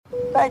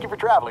Thank you for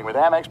traveling with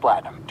Amex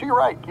Platinum. To your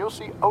right, you'll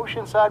see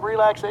oceanside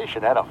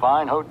relaxation at a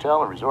fine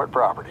hotel and resort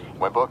property.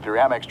 When booked through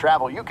Amex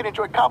Travel, you can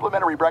enjoy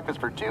complimentary breakfast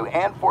for 2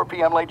 and 4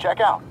 p.m. late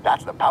checkout.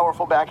 That's the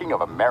powerful backing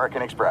of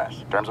American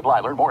Express. Terms apply.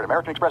 Learn more at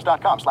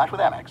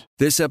americanexpress.com/withAmex.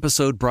 This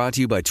episode brought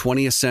to you by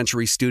 20th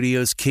Century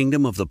Studios'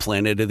 Kingdom of the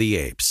Planet of the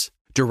Apes.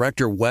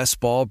 Director Wes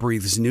Ball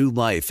breathes new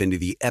life into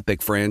the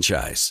epic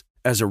franchise.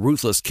 As a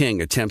ruthless king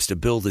attempts to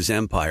build his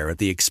empire at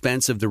the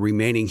expense of the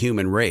remaining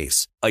human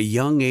race, a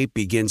young ape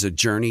begins a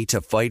journey to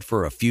fight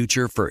for a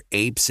future for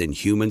apes and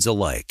humans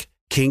alike.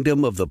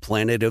 Kingdom of the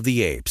Planet of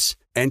the Apes.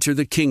 Enter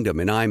the kingdom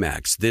in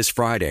IMAX this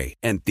Friday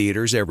and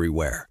theaters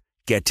everywhere.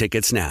 Get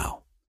tickets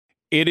now.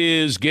 It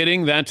is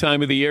getting that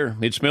time of the year.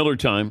 It's Miller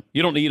time.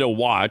 You don't need a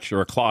watch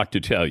or a clock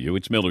to tell you.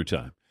 It's Miller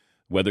time.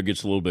 Weather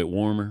gets a little bit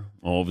warmer.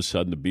 All of a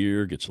sudden, the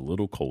beer gets a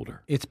little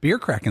colder. It's beer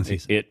cracking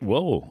season.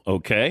 Whoa,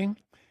 okay.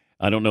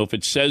 I don't know if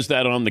it says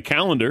that on the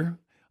calendar.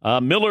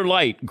 Miller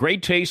Lite,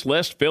 great taste,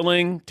 less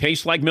filling,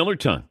 tastes like Miller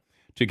time.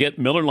 To get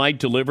Miller Lite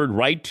delivered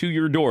right to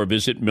your door,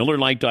 visit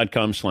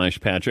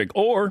MillerLite.com/Patrick,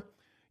 or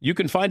you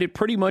can find it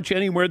pretty much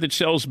anywhere that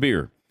sells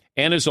beer.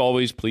 And as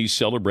always, please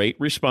celebrate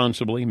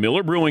responsibly.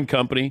 Miller Brewing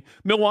Company,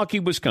 Milwaukee,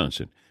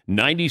 Wisconsin.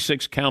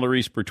 96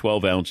 calories per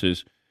 12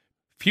 ounces.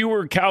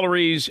 Fewer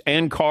calories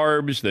and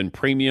carbs than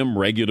premium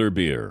regular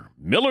beer.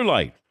 Miller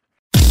Lite.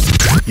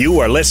 You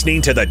are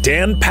listening to the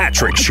Dan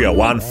Patrick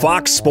Show on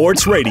Fox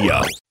Sports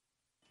Radio.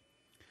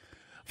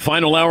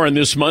 Final hour on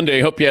this Monday.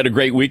 Hope you had a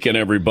great weekend,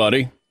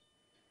 everybody.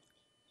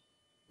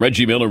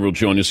 Reggie Miller will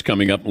join us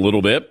coming up in a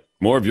little bit.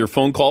 More of your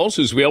phone calls,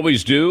 as we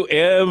always do,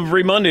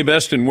 every Monday,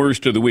 best and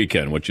worst of the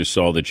weekend. What you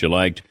saw that you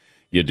liked,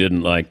 you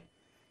didn't like.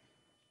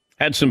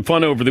 Had some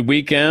fun over the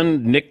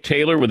weekend. Nick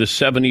Taylor with a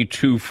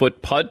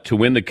 72-foot putt to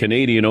win the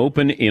Canadian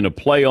Open in a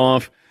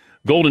playoff.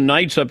 Golden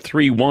Knights up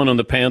 3-1 on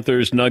the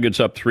Panthers. Nuggets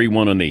up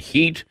 3-1 on the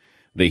Heat.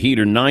 The Heat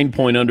are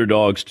 9-point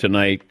underdogs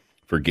tonight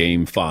for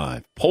Game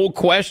 5. Poll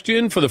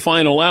question for the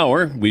final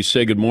hour. We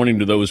say good morning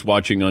to those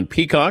watching on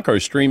Peacock, our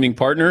streaming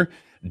partner.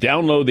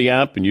 Download the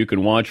app and you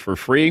can watch for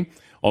free.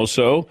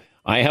 Also,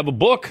 I have a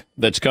book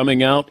that's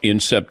coming out in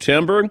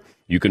September.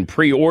 You can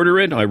pre-order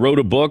it. I wrote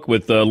a book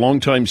with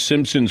longtime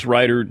Simpsons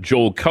writer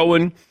Joel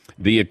Cohen,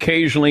 The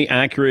Occasionally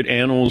Accurate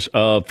Annals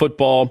of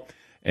Football,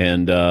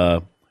 and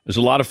there's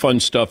a lot of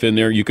fun stuff in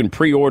there. You can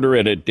pre-order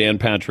it at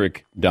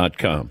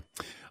danpatrick.com.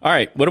 All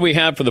right, what do we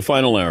have for the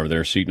final hour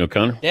there, Seton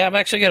O'Connor? Yeah, I've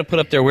actually got to put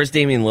up there, where's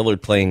Damian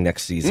Lillard playing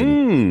next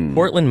season?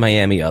 Portland,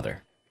 Miami,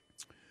 other.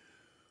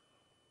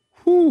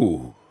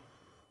 Whew.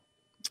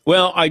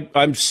 Well,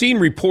 I've seen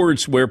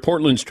reports where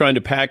Portland's trying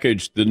to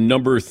package the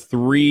number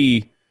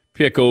 3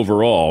 pick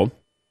overall,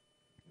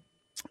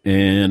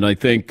 and I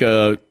think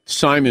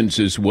Simons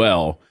as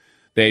well.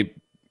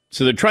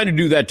 So they're trying to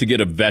do that to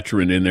get a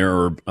veteran in there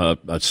or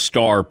a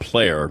star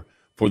player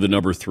for the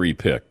number 3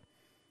 pick.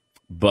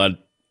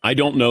 But I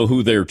don't know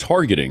who they're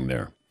targeting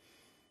there.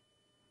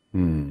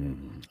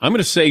 I'm going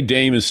to say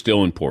Dame is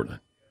still in Portland.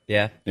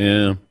 Yeah.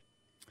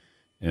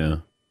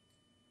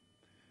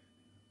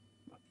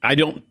 I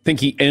don't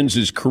think he ends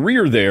his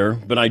career there,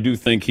 but I do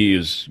think he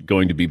is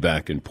going to be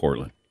back in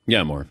Portland.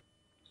 Yeah, Marv.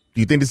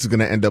 Do you think this is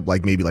going to end up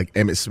like maybe like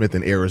Emmitt Smith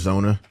in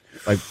Arizona?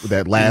 Like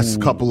that last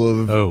couple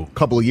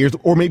of years?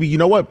 Or maybe, you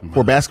know what,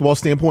 for a basketball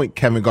standpoint,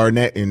 Kevin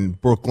Garnett in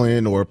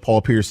Brooklyn or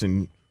Paul Pierce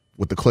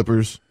with the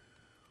Clippers?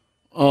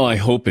 Oh, I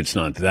hope it's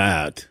not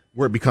that.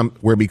 Where it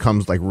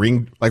becomes like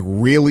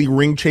really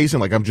ring chasing,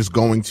 like I'm just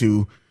going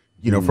to,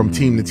 from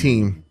team to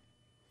team.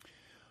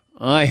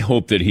 I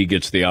hope that he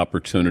gets the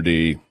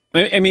opportunity.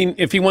 I mean,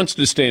 if he wants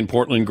to stay in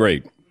Portland,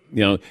 great.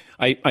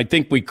 I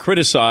think we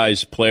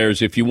criticize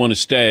players if you want to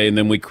stay, and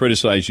then we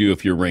criticize you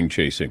if you're ring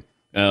chasing.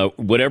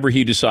 Whatever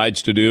he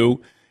decides to do,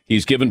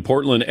 he's given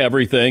Portland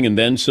everything and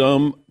then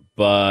some,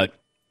 but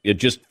it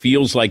just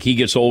feels like he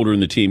gets older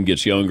and the team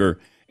gets younger,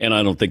 and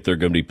I don't think they're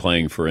going to be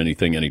playing for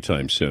anything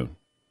anytime soon.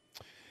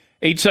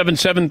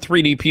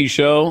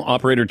 877-3DP-SHOW.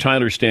 Operator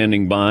Tyler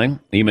standing by.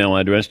 Email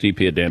address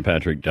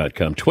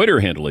dp@danpatrick.com. Twitter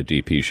handle at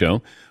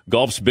DP-SHOW.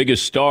 Golf's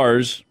biggest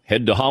stars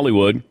head to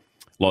Hollywood,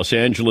 Los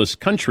Angeles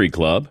Country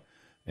Club,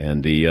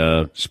 and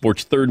the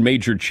sport's third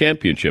major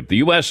championship, the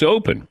U.S.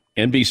 Open.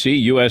 NBC,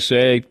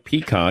 USA,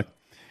 Peacock.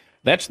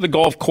 That's the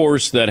golf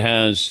course that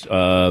has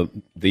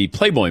the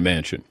Playboy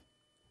Mansion.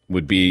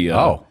 Would be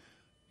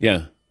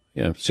yeah.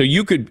 So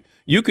you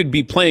could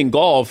be playing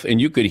golf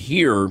and you could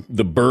hear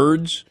the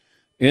birds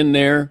in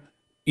there.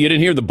 You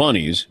didn't hear the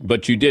bunnies,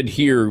 but you did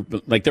hear,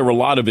 like, there were a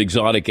lot of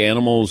exotic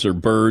animals or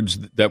birds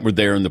that were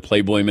there in the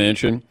Playboy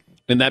Mansion,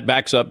 and that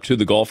backs up to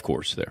the golf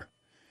course there.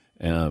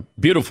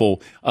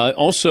 Beautiful.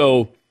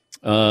 Also,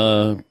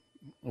 what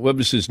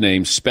was his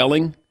name?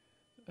 Spelling.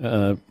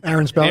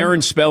 Aaron Spelling.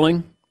 Aaron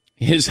Spelling.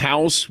 His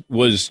house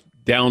was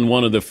down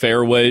one of the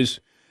fairways,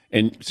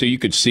 and so you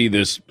could see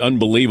this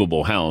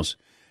unbelievable house.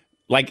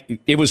 Like,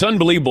 it was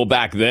unbelievable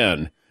back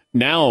then.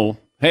 Now,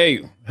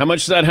 hey, how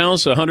much is that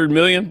house? $100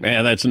 million?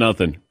 Man, that's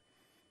nothing.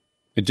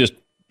 It just,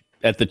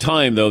 at the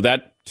time, though,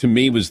 that to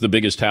me was the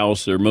biggest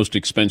house or most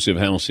expensive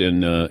house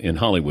in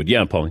Hollywood.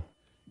 Yeah, Paulie.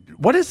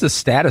 what is the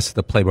status of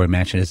the Playboy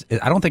Mansion?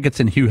 I don't think it's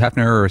in Hugh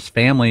Hefner or his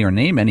family or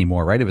name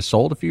anymore, right? It was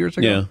sold a few years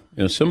ago.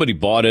 Yeah, somebody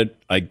bought it.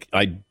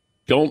 I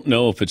don't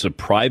know if it's a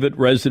private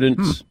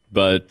residence,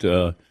 but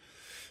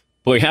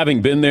boy,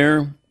 having been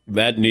there,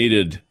 that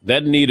needed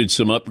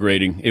some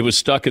upgrading. It was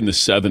stuck in the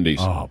 70s.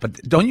 Oh, but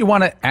don't you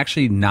want to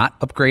actually not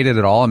upgrade it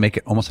at all and make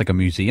it almost like a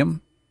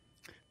museum?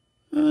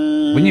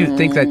 When you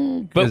think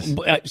that,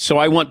 but so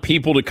I want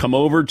people to come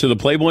over to the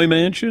Playboy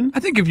Mansion. I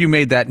think if you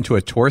made that into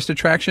a tourist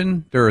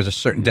attraction, there is a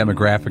certain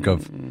demographic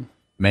of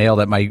male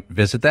that might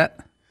visit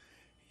that.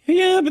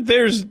 Yeah, but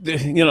there's,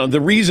 the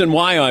reason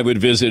why I would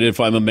visit if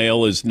I'm a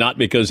male is not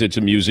because it's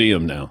a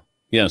museum now.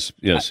 Yes,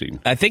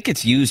 Eden. I think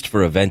it's used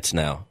for events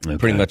now,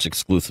 pretty much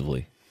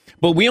exclusively.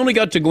 But we only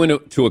got to go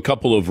into a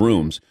couple of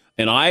rooms,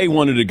 and I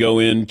wanted to go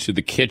into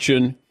the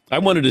kitchen. I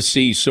wanted to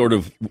see sort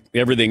of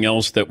everything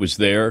else that was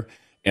there.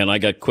 And I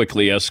got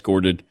quickly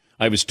escorted.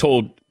 I was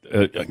told,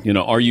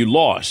 are you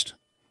lost?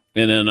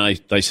 And then I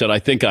said, I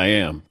think I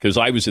am, because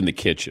I was in the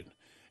kitchen.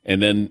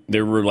 And then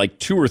there were like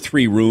 2 or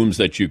 3 rooms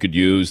that you could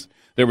use.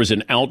 There was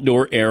an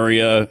outdoor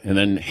area, and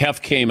then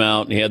Hef came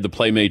out, and he had the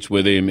Playmates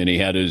with him, and he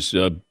had his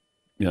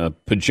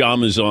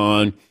pajamas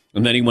on.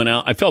 And then he went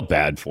out. I felt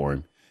bad for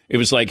him. It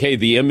was like, hey,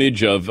 the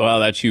image of,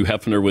 that's Hugh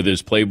Hefner with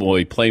his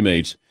Playboy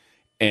Playmates.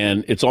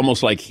 And it's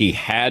almost like he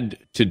had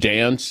to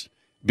dance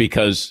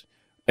because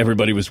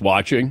everybody was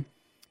watching,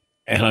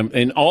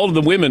 and all of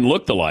the women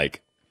looked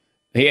alike.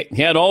 He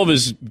had all of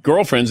his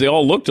girlfriends; they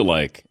all looked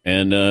alike,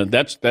 and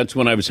that's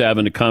when I was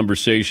having a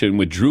conversation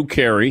with Drew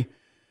Carey,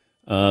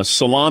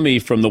 Salami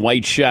from The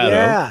White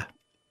Shadow,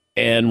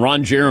 and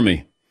Ron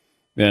Jeremy.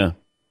 Yeah,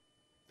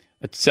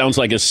 it sounds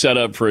like a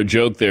setup for a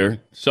joke there.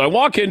 So I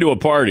walk into a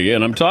party,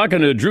 and I'm talking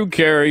to Drew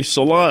Carey,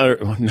 Salami,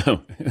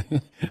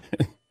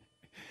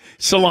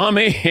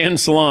 and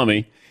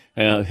Salami.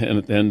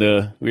 And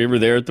we were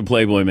there at the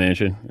Playboy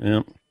Mansion.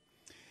 Yeah.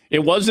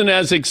 It wasn't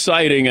as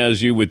exciting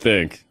as you would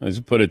think. Let's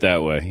put it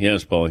that way.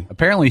 Yes, Paulie.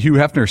 Apparently, Hugh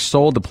Hefner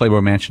sold the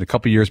Playboy Mansion a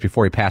couple years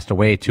before he passed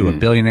away to a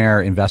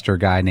billionaire investor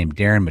guy named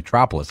Darren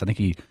Metropolis. I think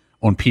he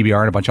owned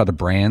PBR and a bunch of other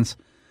brands.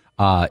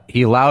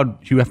 He allowed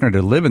Hugh Hefner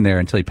to live in there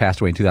until he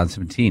passed away in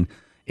 2017.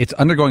 It's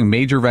undergoing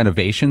major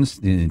renovations,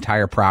 the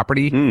entire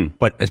property.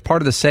 But as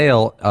part of the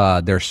sale,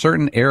 there are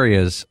certain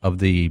areas of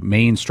the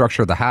main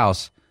structure of the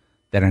house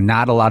that are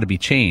not allowed to be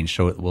changed,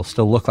 so it will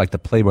still look like the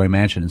Playboy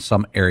Mansion in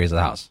some areas of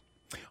the house.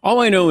 All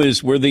I know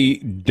is were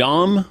the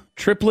Dahm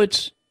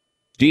triplets,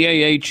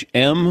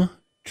 DAHM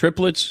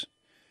triplets,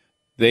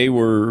 they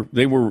were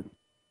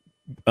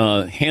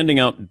handing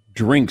out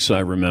drinks, I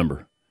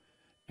remember.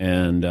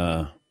 And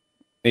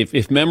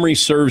if memory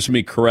serves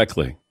me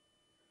correctly.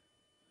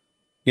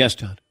 Yes,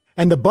 Todd.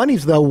 And the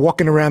bunnies, though,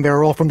 walking around there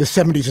are all from the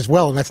 70s as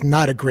well, and that's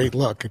not a great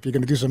look. If you're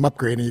going to do some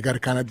upgrading, you got to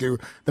kind of do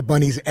the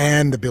bunnies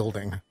and the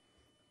building.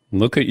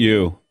 Look at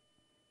you.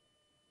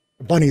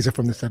 The bunnies are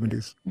from the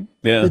 70s.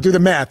 Yeah. They do the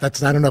math. I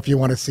don't know if you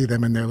want to see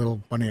them in their little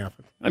bunny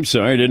outfit. I'm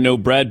sorry. I didn't know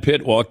Brad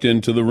Pitt walked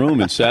into the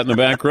room and sat in the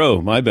back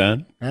row. My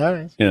bad. All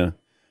right. Yeah.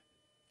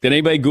 Did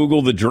anybody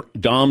Google the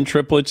Dahm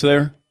triplets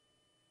there?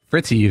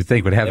 Fritzy, you'd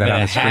think, would have that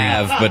on the screen. I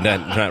have, but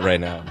not right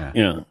now.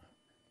 Yeah.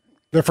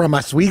 They're from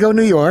Oswego,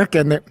 New York,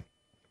 and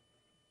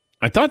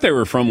I thought they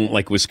were from,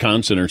 like,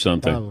 Wisconsin or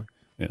something. Probably.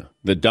 Yeah.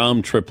 The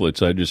Dahm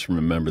triplets, I just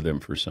remember them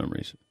for some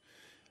reason.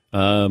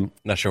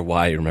 Not sure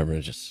why you remember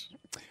it.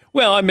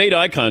 Well, I made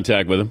eye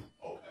contact with him.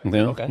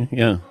 Yeah, Okay.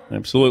 Yeah,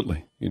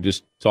 absolutely. You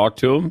just talk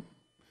to him.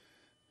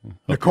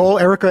 Nicole,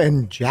 Erica,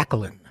 and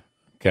Jacqueline.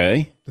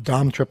 Okay. The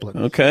Dahm triplets.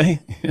 Okay.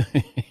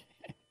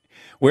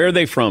 Where are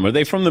they from? Are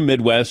they from the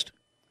Midwest?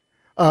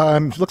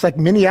 Looks like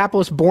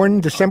Minneapolis, born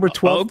December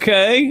 12th.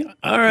 Okay.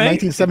 All right.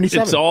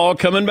 1977. It's all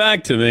coming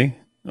back to me.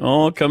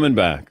 All coming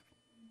back.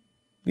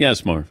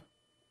 Yes, Marv.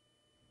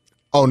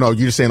 Oh, no,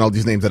 you're just saying all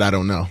these names that I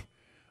don't know.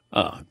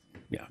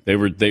 Yeah, they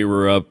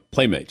were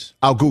Playmates.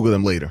 I'll Google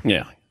them later.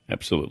 Yeah,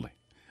 absolutely.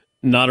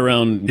 Not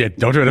around. Yeah,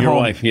 don't do it at your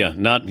home. Wife. Yeah,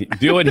 not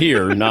do it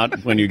here.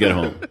 Not when you get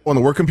home. On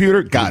the work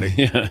computer? Got it.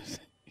 Yes.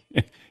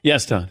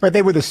 Yes, Tom. But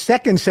they were the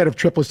second set of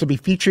triplets to be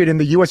featured in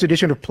the U.S.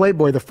 edition of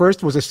Playboy. The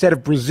first was a set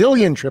of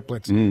Brazilian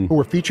triplets who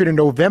were featured in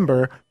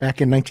November back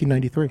in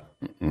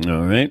 1993.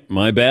 All right.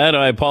 My bad.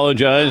 I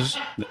apologize.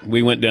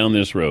 We went down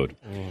this road.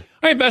 All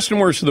right, best and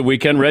worst of the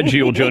weekend.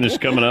 Reggie will join us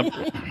coming up.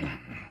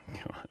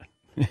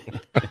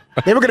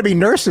 They were going to be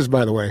nurses,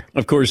 by the way.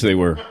 Of course they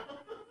were.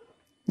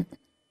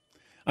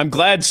 I'm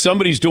glad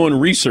somebody's doing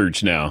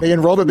research now. They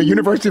enrolled at the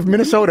University of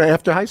Minnesota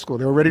after high school.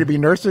 They were ready to be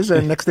nurses,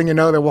 and next thing you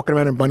know, they're walking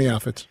around in bunny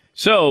outfits.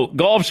 So,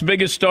 golf's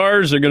biggest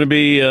stars are going to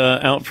be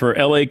out for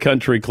LA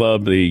Country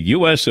Club, the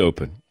U.S.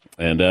 Open.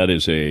 And that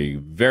is a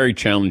very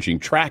challenging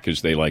track,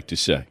 as they like to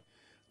say.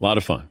 A lot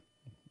of fun.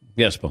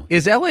 Yes, Paul.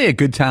 Is LA a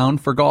good town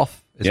for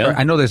golf? Yeah.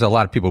 I know there's a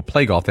lot of people who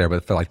play golf there,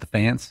 but for like the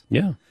fans?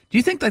 Yeah. Do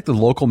you think like the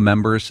local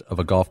members of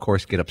a golf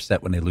course get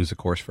upset when they lose a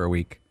course for a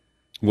week?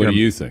 What do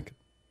you think?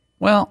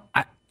 Well,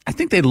 I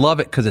think they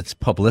love it because it's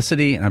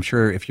publicity, and I'm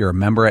sure if you're a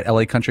member at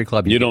LA Country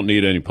Club, You don't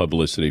need any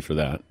publicity for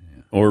that.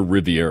 Or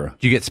Riviera.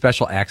 Do you get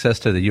special access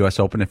to the U.S.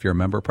 Open if you're a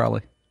member,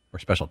 probably? Or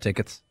special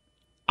tickets?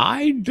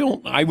 I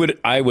don't.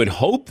 I would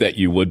hope that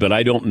you would, but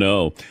I don't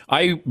know.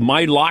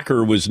 My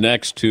locker was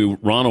next to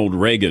Ronald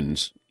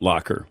Reagan's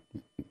locker.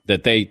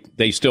 That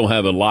they still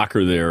have a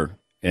locker there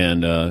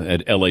and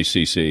at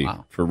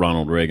LACC for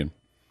Ronald Reagan.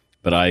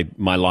 But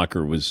my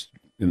locker was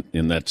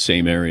in that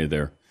same area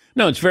there.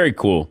 No, it's very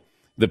cool.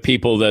 The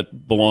people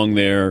that belong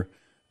there.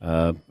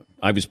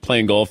 I was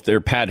playing golf there.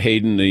 Pat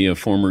Hayden, the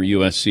former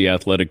USC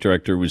athletic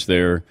director, was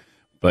there.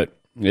 But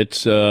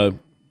it's a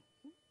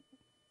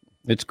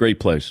great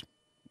place.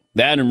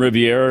 That and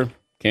Riviera,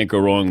 can't go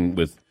wrong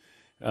with.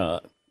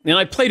 And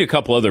I played a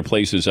couple other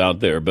places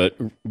out there, but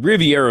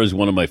Riviera is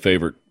one of my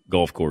favorite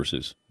golf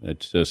courses.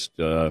 It's just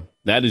that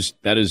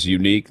is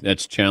unique.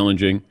 That's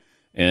challenging,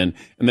 and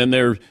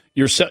then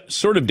you're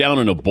sort of down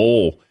in a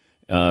bowl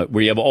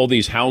where you have all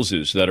these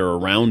houses that are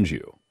around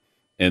you,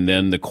 and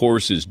then the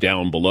course is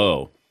down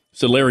below.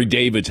 So Larry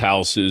David's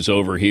house is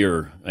over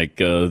here, like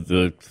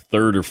the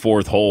third or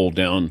fourth hole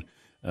down.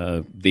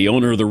 The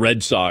owner of the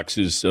Red Sox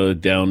is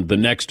down the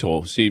next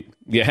hole. See,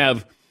 you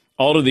have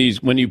all of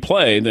these when you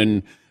play.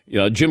 Then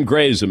Jim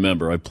Gray is a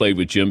member. I played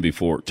with Jim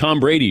before. Tom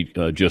Brady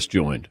just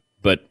joined.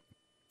 But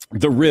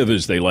the Riv,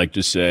 as they like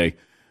to say,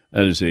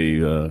 that is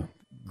a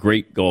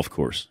great golf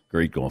course.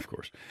 Great golf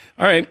course.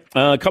 All right,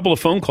 a couple of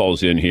phone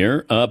calls in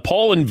here.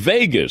 Paul in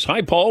Vegas.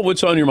 Hi, Paul.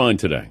 What's on your mind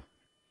today?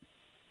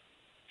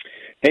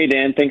 Hey,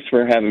 Dan, thanks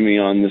for having me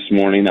on this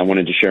morning. I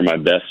wanted to share my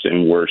best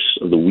and worst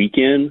of the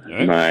weekend.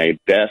 Right. My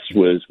best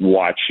was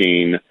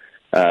watching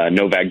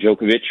Novak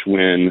Djokovic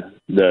win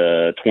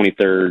the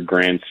 23rd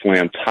Grand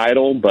Slam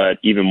title, but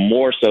even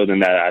more so than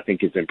that, I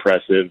think is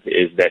impressive,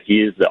 is that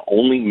he is the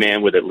only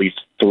man with at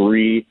least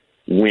 3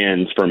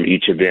 wins from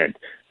each event.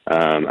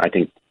 I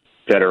think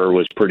Federer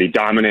was pretty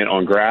dominant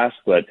on grass,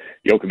 but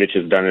Djokovic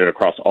has done it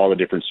across all the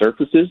different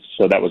surfaces,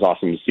 so that was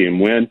awesome to see him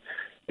win.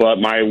 But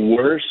my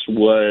worst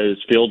was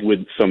filled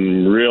with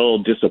some real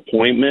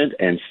disappointment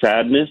and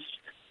sadness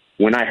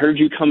when I heard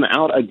you come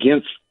out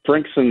against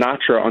Frank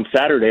Sinatra on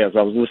Saturday as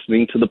I was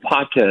listening to the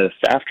podcast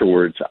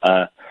afterwards.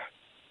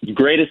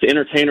 Greatest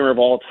entertainer of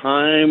all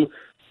time,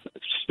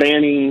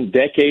 spanning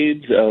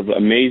decades of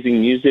amazing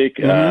music.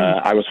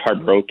 Mm-hmm. I was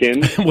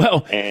heartbroken.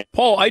 Well,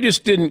 Paul, I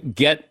just didn't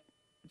get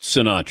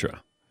Sinatra.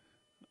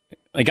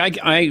 Like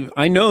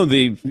I know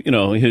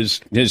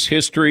his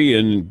history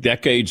and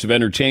decades of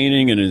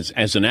entertaining and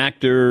as an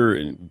actor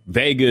in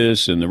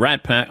Vegas and the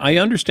Rat Pack. I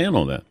understand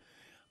all that.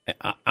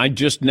 I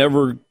just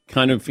never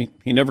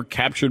he never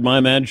captured my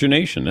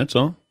imagination. That's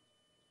all.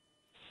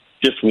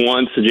 Just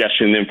one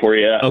suggestion then for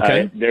you.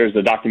 Okay. There's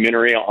a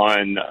documentary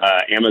on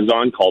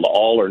Amazon called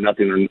All or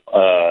Nothing.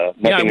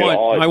 Nothing at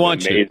All. I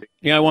watched it.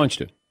 Yeah, I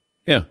watched it.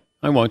 Yeah,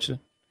 I watched it.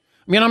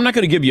 I mean, I'm not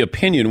going to give you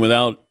opinion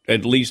without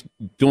at least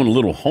doing a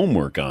little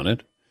homework on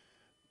it.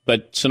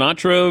 But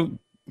Sinatra,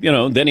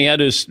 then he had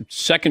his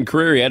second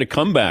career. He had a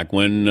comeback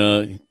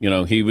when,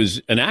 he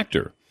was an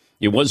actor.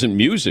 It wasn't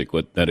music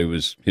that it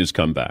was his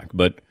comeback.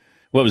 But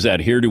what was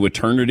that, Here to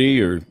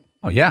Eternity?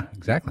 Oh, yeah,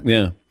 exactly.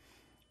 Yeah.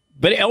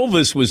 But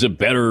Elvis was a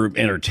better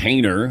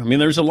entertainer. I mean,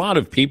 there's a lot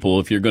of people,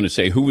 if you're going to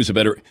say who was a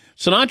better.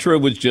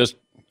 Sinatra was just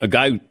a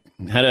guy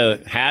who had a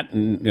hat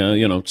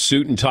and,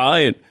 suit and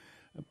tie.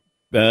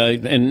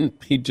 And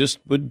he just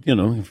would,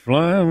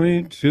 fly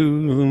me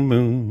to the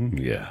moon.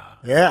 Yeah.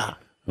 Yeah.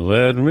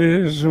 Let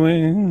me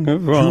swing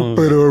across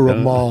Jupiter or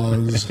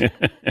Mars.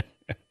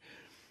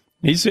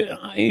 He's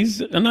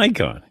an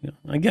icon.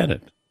 I get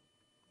it.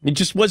 It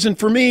just wasn't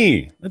for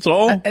me. That's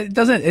all.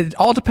 It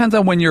all depends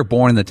on when you're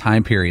born in the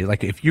time period.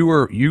 Like if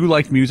you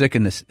liked music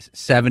in the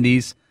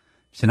 70s,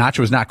 Sinatra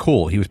was not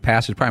cool. He was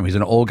past his prime. He was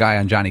an old guy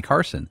on Johnny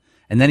Carson.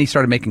 And then he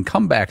started making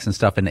comebacks and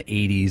stuff in the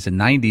 80s and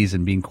 90s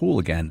and being cool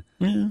again.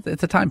 Yeah.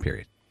 It's a time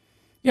period.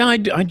 Yeah, I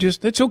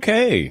just, that's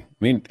okay. I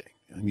mean,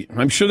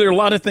 I'm sure there are a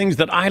lot of things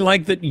that I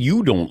like that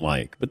you don't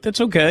like, but that's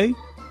okay.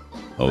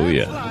 Oh,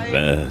 yeah.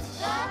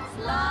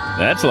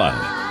 That's life.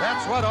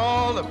 That's what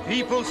all the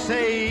people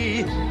say.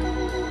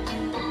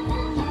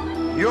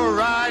 You're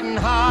riding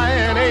high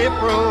in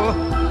April,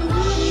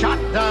 shot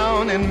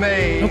down in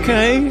May.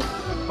 Okay.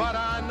 But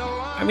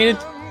I mean,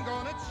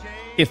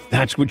 if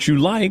that's what you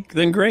like,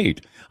 then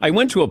great. I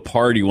went to a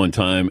party one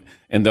time,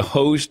 and the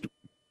host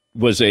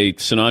was a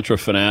Sinatra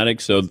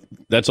fanatic, so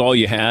that's all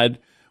you had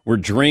were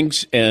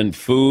drinks and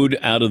food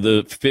out of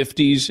the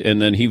 50s,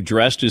 and then he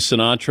dressed as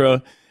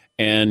Sinatra,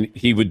 and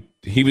he was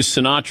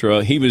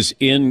Sinatra. He was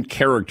in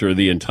character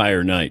the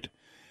entire night,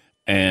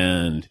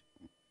 and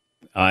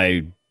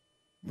I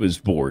was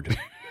bored.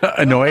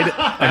 Annoyed?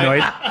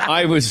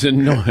 I was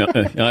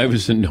annoyed. I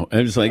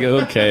was like,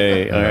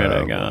 okay, all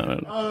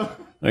right,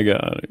 I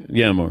got it.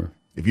 Yeah, more.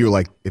 If you were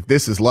like, if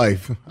this is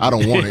life, I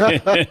don't want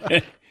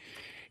it.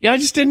 Yeah, I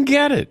just didn't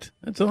get it.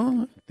 That's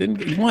all.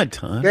 What,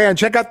 Tom? Dan,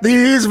 check out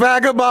these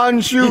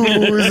vagabond shoes.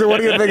 What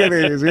do you think of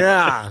these?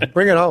 Yeah,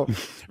 bring it home.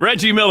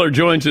 Reggie Miller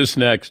joins us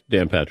next.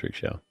 Dan Patrick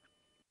Show.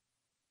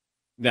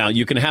 Now,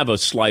 you can have a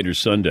slider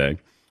Sunday,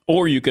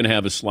 or you can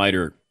have a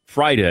slider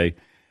Friday.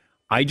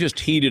 I just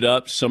heated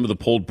up some of the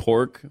pulled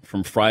pork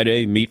from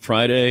Friday, Meat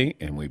Friday,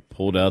 and we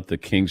pulled out the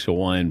King's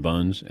Hawaiian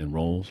buns and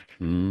rolls.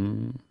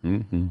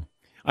 Mm-hmm.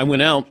 I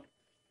went out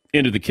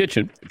into the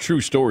kitchen, true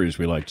story, as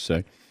we like to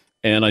say,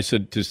 and I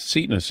said to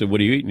Seton, I said,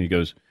 what are you eating? He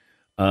goes,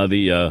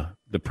 the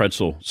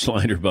pretzel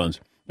slider buns.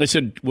 I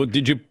said, well,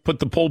 did you put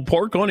the pulled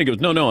pork on? He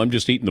goes, no, I'm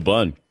just eating the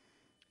bun.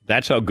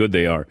 That's how good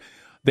they are.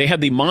 They had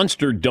the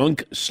Monster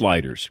Dunk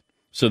sliders.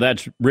 So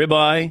that's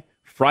ribeye,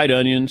 fried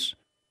onions,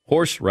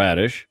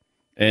 horseradish,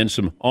 and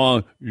some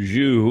au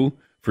jus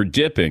for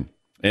dipping.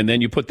 And then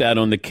you put that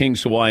on the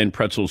King's Hawaiian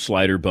pretzel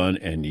slider bun,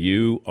 and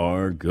you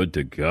are good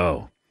to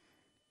go.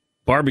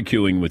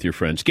 Barbecuing with your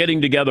friends,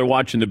 getting together,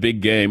 watching the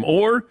big game,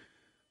 or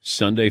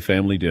Sunday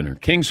family dinner.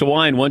 King's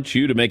Hawaiian wants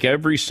you to make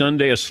every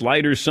Sunday a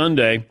slider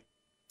Sunday.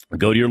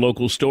 Go to your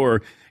local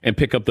store and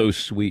pick up those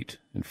sweet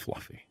and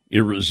fluffy,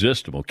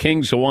 irresistible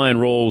King's Hawaiian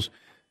rolls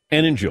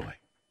and enjoy.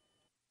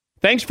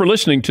 Thanks for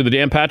listening to the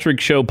Dan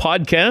Patrick Show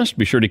podcast.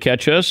 Be sure to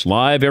catch us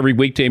live every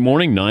weekday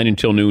morning, 9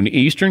 until noon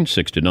Eastern,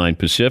 6 to 9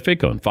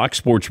 Pacific on Fox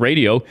Sports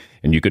Radio.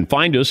 And you can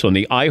find us on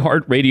the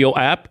iHeartRadio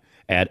app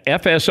at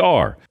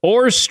FSR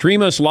or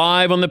stream us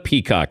live on the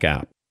Peacock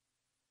app.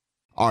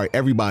 All right,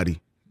 everybody,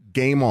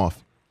 game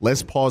off.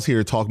 Let's pause here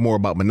to talk more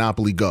about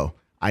Monopoly Go.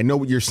 I know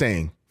what you're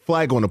saying.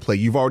 Flag on the play.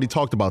 You've already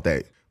talked about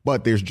that.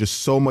 But there's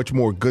just so much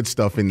more good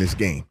stuff in this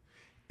game.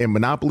 In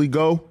Monopoly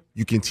Go,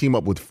 you can team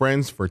up with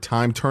friends for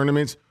time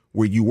tournaments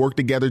where you work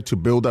together to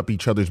build up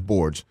each other's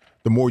boards.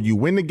 The more you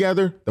win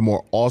together, the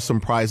more awesome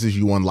prizes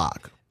you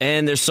unlock.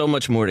 And there's so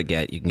much more to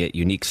get. You can get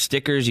unique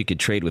stickers. You could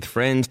trade with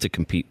friends to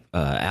compete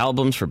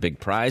albums for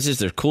big prizes.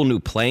 There's cool new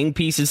playing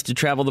pieces to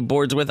travel the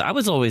boards with. I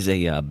was always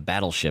a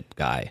Battleship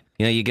guy.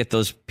 You know, you get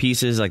those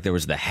pieces, like there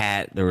was the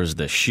hat, there was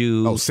the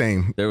shoe. Oh,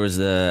 same. I was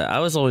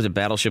always a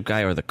Battleship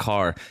guy, or the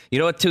car. You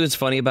know what, too, is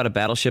funny about a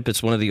Battleship?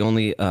 It's one of the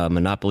only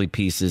Monopoly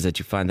pieces that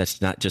you find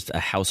that's not just a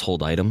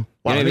household item.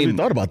 Wow, You know I what never even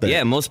thought about that.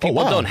 Yeah, most people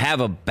wow. don't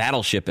have a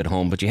Battleship at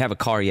home, but you have a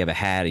car, you have a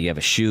hat, you have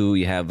a shoe,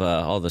 you have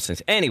all those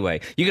things. Anyway,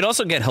 you could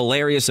also get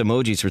hilarious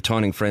emojis for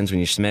taunting friends when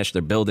you smash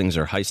their buildings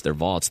or heist their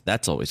vaults.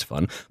 That's always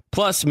fun.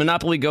 Plus,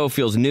 Monopoly Go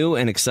feels new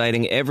and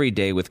exciting every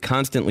day with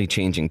constantly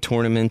changing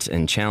tournaments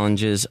and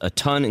challenges. A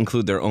ton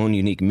include their own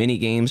unique mini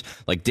games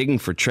like digging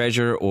for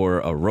treasure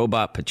or a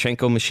robot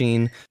Pachinko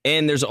machine.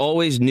 And there's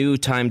always new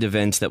timed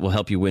events that will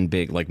help you win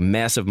big, like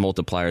massive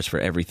multipliers for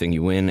everything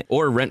you win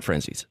or rent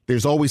frenzies.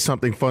 There's always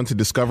something fun to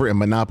discover in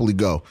Monopoly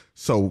Go.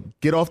 So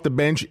get off the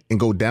bench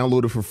and go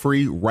download it for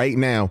free right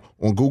now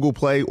on Google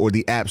Play or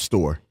the App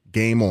Store.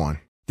 Game on.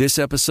 This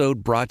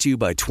episode brought to you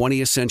by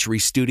 20th Century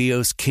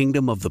Studios'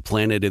 Kingdom of the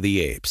Planet of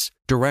the Apes.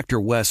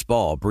 Director Wes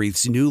Ball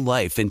breathes new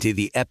life into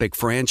the epic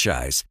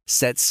franchise,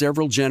 set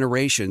several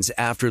generations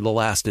after the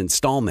last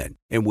installment,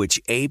 in which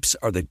apes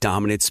are the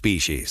dominant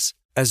species.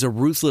 As a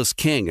ruthless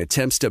king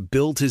attempts to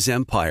build his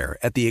empire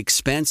at the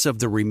expense of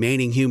the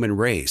remaining human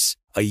race,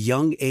 a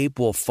young ape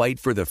will fight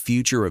for the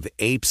future of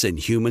apes and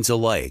humans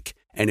alike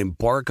and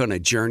embark on a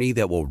journey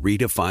that will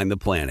redefine the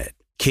planet.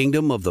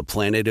 Kingdom of the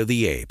Planet of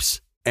the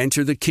Apes.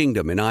 Enter the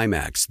kingdom in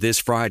IMAX this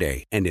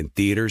Friday and in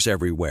theaters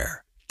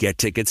everywhere. Get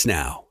tickets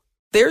now.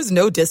 There's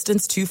no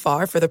distance too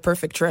far for the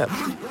perfect trip.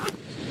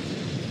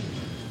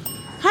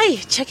 Hi,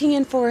 checking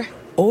in for...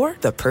 Or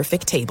the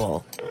perfect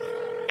table.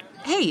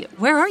 Hey,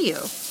 where are you?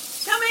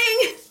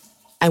 Coming!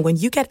 And when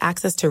you get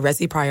access to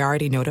Resi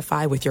Priority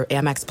Notify with your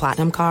Amex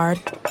Platinum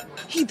card...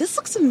 Hey, this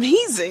looks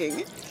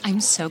amazing.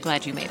 I'm so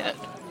glad you made it.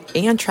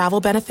 And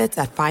travel benefits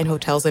at fine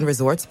hotels and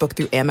resorts booked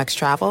through Amex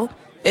Travel,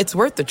 it's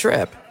worth the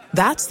trip.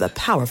 That's the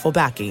powerful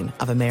backing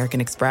of American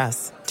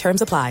Express.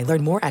 Terms apply.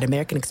 Learn more at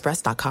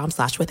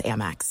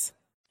americanexpress.com/withAmex.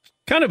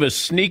 Kind of a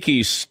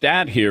sneaky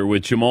stat here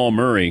with Jamal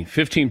Murray.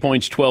 15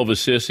 points, 12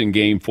 assists in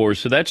Game 4.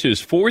 So that's his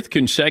fourth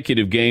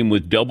consecutive game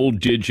with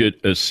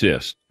double-digit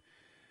assists.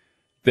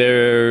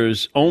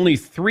 There's only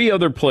 3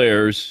 other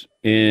players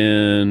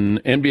in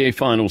NBA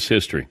Finals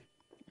history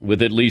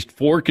with at least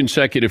 4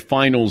 consecutive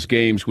Finals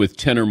games with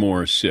 10 or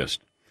more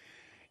assists.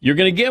 You're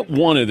going to get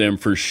one of them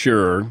for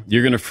sure.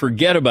 You're going to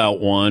forget about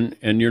one,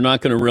 and you're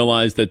not going to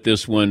realize that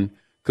this one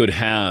could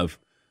have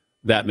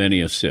that many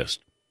assists.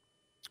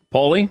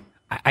 Paulie?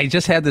 I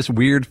just had this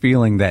weird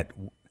feeling that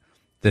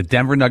the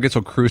Denver Nuggets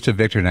will cruise to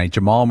victory tonight.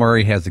 Jamal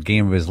Murray has the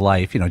game of his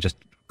life, just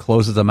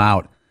closes them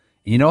out.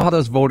 You know how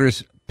those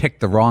voters pick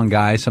the wrong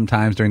guy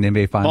sometimes during the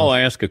NBA Finals? Paul,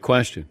 I ask a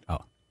question.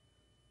 Oh.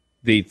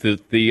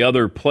 The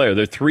other player,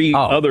 there are 3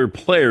 other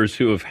players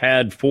who have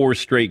had 4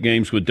 straight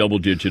games with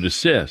double-digit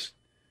assists.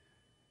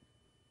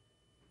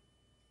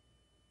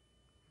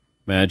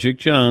 Magic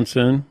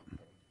Johnson,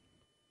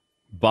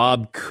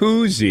 Bob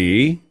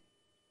Cousy,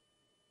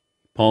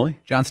 Paulie?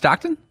 John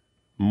Stockton?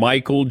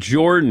 Michael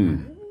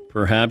Jordan.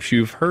 Perhaps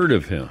you've heard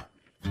of him.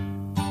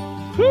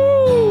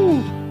 Woo!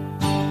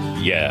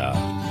 Yeah.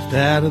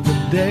 Stat of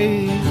the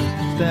day,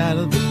 stat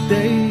of the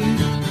day.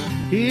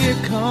 Here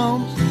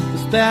comes the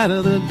stat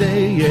of the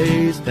day,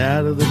 yeah,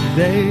 stat of the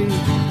day,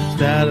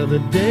 stat of the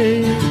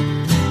day.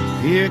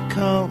 Here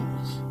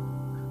comes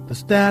the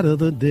stat of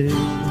the day.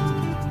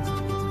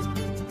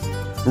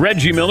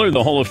 Reggie Miller,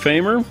 the Hall of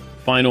Famer,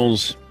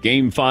 Finals,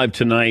 Game 5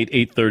 tonight,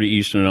 8:30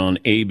 Eastern on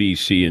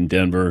ABC in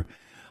Denver.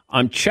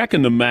 I'm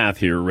checking the math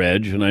here,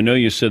 Reg, and I know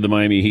you said the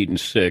Miami Heat in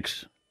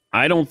 6.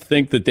 I don't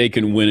think that they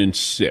can win in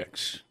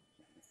 6.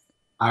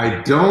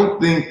 I don't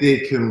think they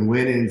can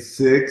win in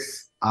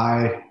 6.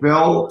 I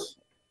felt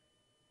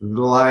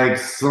like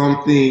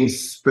something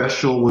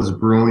special was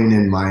brewing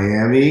in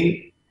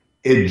Miami.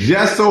 It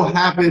just so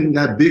happened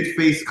that big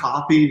face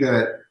coffee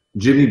that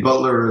Jimmy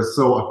Butler is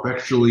so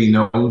affectionately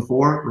known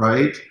for,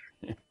 right?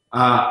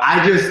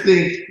 I just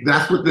think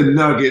that's what the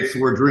Nuggets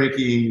were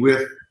drinking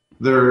with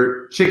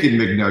their chicken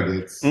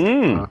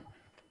McNuggets.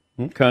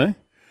 Okay.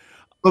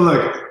 But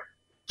look,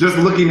 just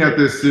looking at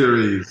this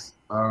series,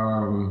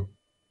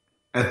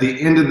 at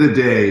the end of the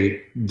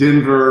day,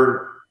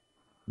 Denver,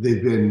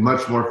 they've been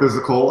much more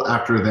physical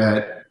after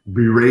that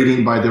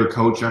berating by their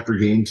coach after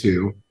game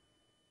 2.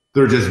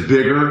 They're just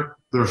bigger.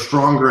 They're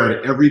stronger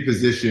at every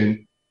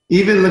position.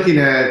 Even looking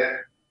at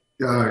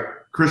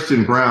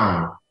Christian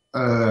Brown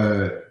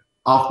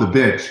off the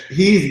bench,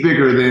 he's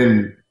bigger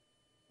than,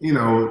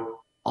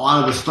 a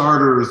lot of the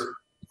starters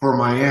for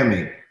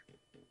Miami.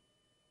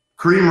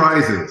 Cream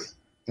rises,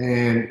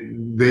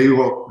 and they've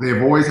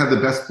always had the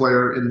best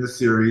player in this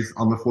series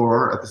on the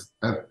floor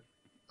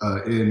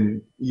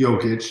in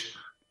Jokic.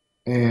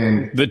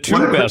 And the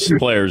two best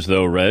players,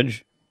 though,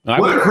 Reg.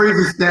 What a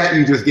crazy stat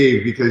you just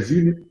gave, because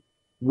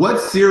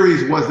what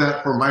series was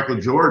that for Michael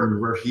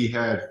Jordan where he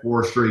had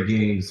 4 straight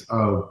games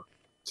of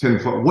 10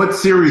 points? What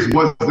series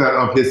was that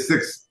of his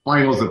 6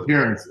 finals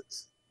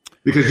appearances?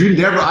 Because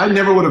I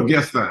never would have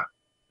guessed that.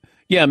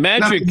 Yeah,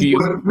 Magic.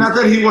 Not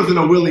that he wasn't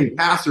a willing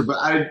passer, but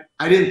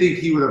I didn't think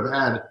he would have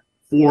had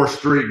 4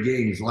 straight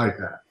games like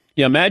that.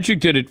 Yeah, Magic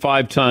did it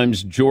 5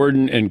 times.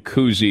 Jordan and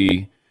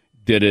Cousy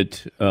did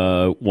it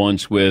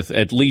once with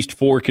at least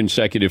 4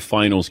 consecutive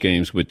finals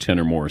games with 10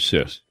 or more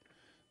assists.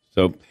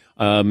 So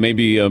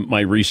maybe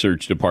my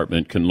research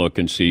department can look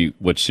and see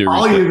what series.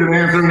 All you didn't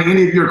answer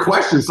any of your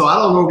questions, so I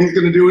don't know if he's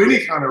going to do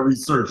any kind of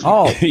research.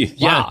 Oh,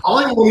 yeah.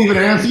 All won't even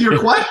answer your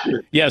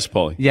question. Yes,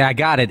 Paulie. Yeah, I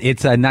got it.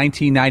 It's a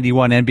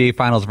 1991 NBA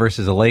Finals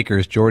versus the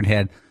Lakers. Jordan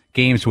had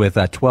games with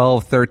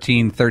 12,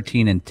 13,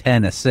 13, and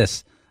 10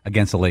 assists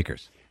against the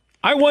Lakers.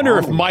 I wonder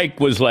if Mike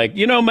was like,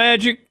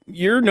 Magic,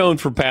 you're known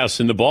for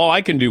passing the ball.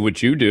 I can do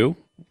what you do.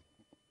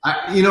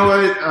 You know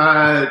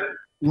what?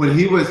 When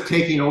he was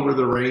taking over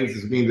the reins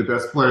as being the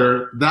best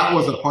player, that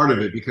was a part of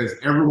it, because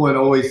everyone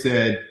always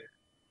said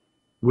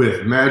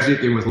with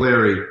Magic and with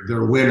Larry,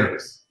 they're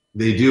winners.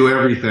 They do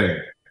everything.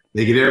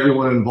 They get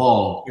everyone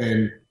involved.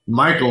 And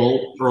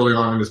Michael, early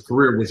on in his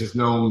career, was just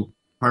known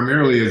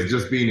primarily as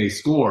just being a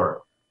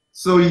scorer.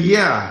 So,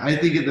 yeah, I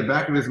think at the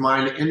back of his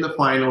mind in the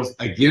finals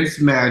against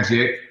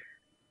Magic,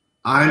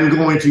 I'm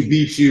going to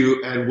beat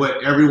you at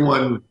what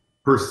everyone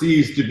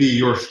perceives to be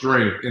your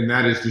strength, and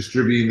that is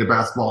distributing the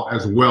basketball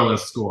as well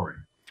as scoring.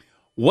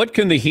 What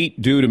can the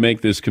Heat do to make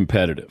this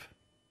competitive?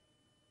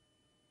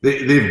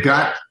 They've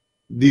got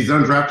these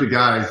undrafted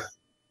guys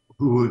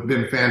who have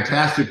been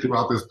fantastic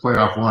throughout this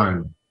playoff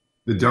run.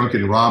 The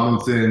Duncan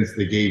Robinsons,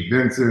 the Gabe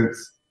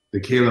Vincents, the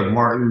Caleb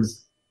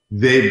Martins.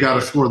 They've got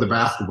to score the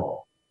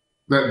basketball.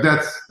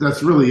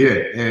 That's really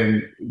it.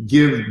 And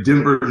give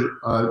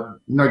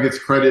Denver Nuggets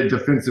credit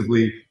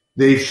defensively.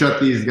 They've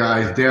shut these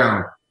guys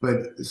down.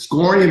 But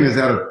scoring is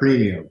at a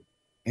premium.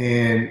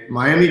 And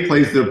Miami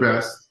plays their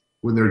best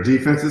when their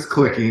defense is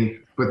clicking,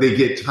 but they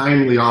get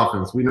timely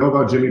offense. We know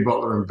about Jimmy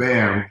Butler and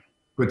Bam,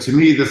 but to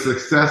me, the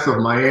success of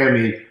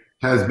Miami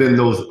has been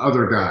those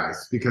other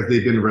guys, because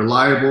they've been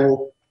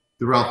reliable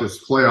throughout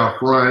this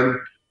playoff run.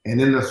 And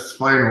in the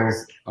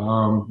finals,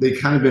 they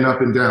kind of been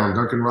up and down.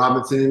 Duncan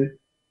Robinson,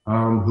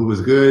 who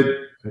was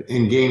good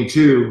in game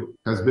 2,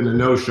 has been a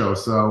no-show.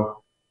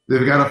 So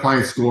they've got to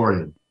find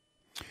scoring.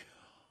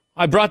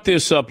 I brought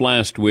this up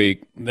last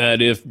week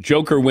that if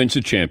Joker wins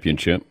a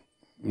championship,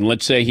 and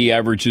let's say he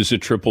averages a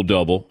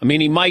triple-double, I mean,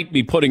 he might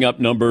be putting up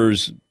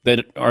numbers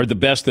that are the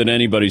best that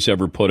anybody's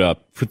ever put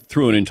up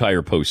through an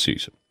entire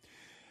postseason.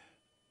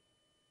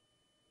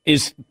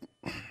 Is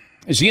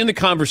he in the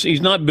conversation?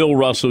 He's not Bill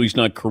Russell, he's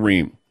not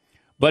Kareem,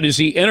 but is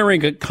he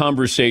entering a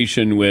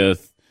conversation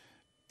with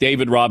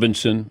David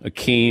Robinson,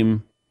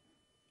 Akeem?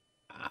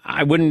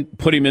 I wouldn't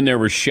put him in there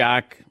with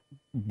Shaq,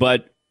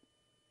 but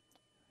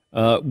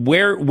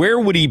where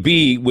would he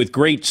be with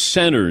great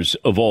centers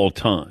of all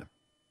time?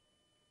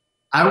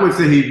 I would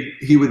say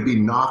he would be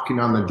knocking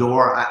on the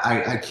door.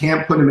 I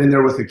can't put him in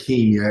there with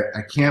Akeem yet.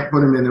 I can't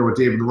put him in there with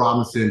David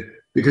Robinson,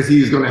 because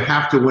he's going to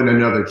have to win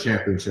another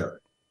championship.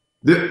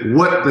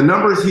 The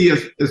numbers he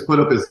has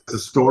put up is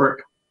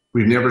historic.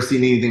 We've never seen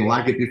anything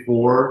like it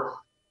before.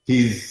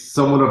 He's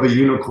somewhat of a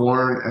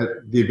unicorn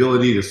at the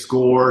ability to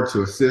score,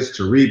 to assist,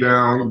 to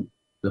rebound.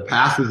 The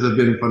passes have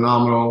been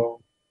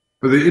phenomenal.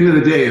 But at the end of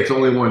the day, it's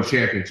only one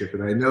championship.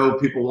 And I know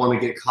people want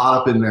to get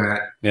caught up in that.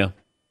 Yeah.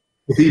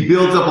 If he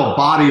builds up a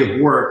body of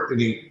work and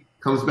he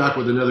comes back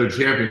with another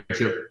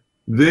championship,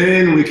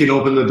 then we can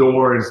open the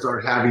door and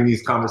start having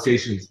these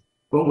conversations.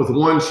 But with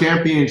one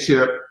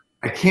championship,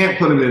 I can't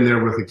put him in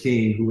there with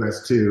Akeem, who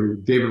has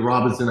 2. David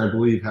Robinson, I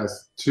believe,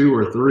 has 2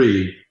 or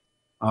 3.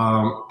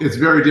 it's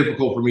very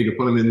difficult for me to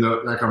put him in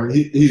that comment.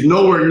 He's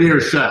nowhere near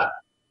Shaq,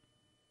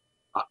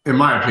 in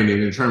my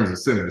opinion, in terms of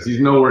centers. He's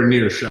nowhere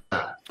near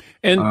Shaq.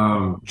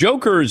 And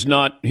Joker is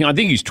not, I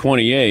think he's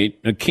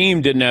 28.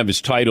 Hakeem didn't have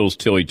his titles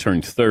till he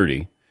turned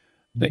 30.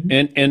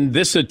 And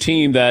this is a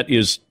team that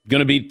is going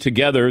to be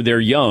together. They're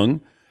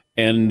young,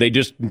 and they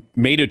just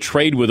made a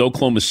trade with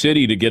Oklahoma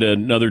City to get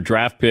another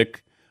draft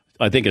pick,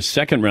 I think a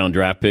second-round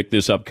draft pick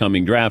this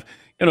upcoming draft.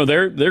 You know,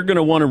 they're going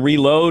to want to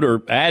reload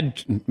or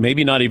add,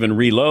 maybe not even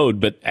reload,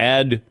 but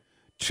add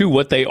to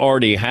what they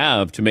already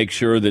have to make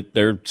sure that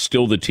they're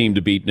still the team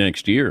to beat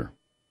next year.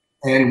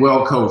 And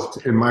well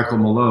coached in Michael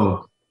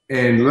Malone.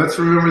 And let's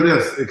remember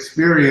this,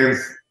 experience,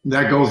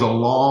 that goes a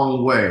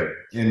long way.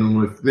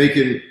 And if they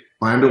can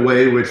find a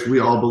way, which we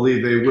all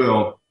believe they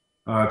will,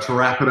 to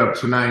wrap it up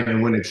tonight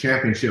and win a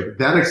championship,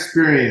 that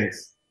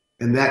experience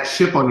and that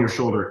chip on your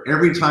shoulder,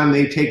 every time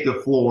they take the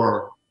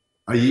floor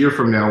a year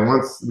from now,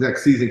 once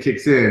next season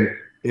kicks in,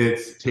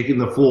 it's taking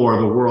the floor,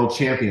 the world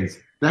champions.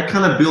 That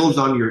kind of builds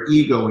on your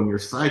ego and your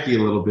psyche a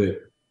little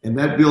bit, and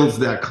that builds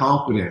that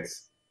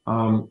confidence.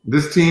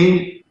 This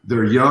team,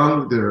 they're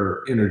young,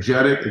 they're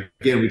energetic.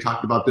 Again, we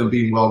talked about them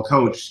being well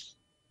coached.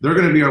 They're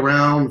going to be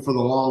around for the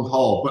long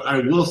haul. But I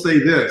will say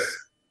this,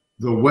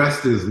 the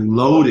West is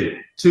loaded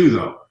too,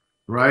 though,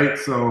 right?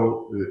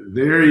 So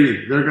they're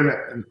going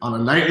to, on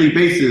a nightly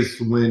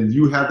basis, when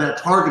you have that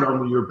target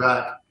on your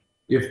back,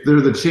 if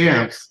they're the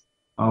champs,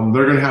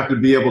 they're going to have to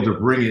be able to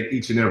bring it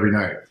each and every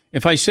night.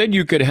 If I said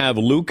you could have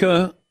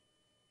Luka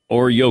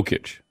or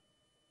Jokic,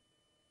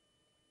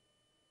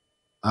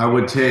 I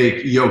would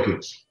take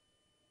Jokic.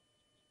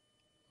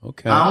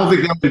 Okay. I don't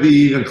think that would be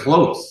even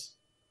close,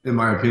 in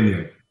my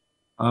opinion.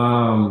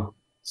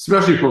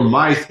 Especially for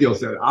my skill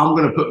set. I'm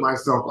going to put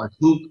myself like,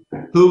 who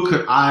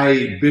could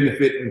I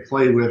benefit and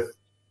play with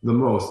the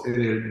most? And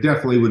it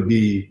definitely would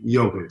be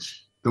Jokic.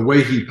 The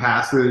way he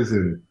passes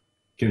and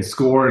can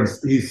score, and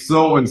he's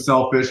so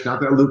unselfish.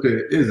 Not that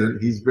Luka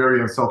isn't. He's very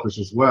unselfish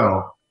as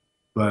well.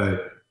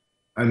 But,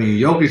 I mean,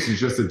 Jokic is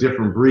just a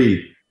different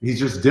breed. He's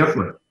just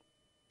different.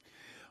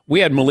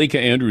 We had Malika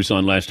Andrews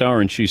on last hour,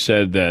 and she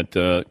said that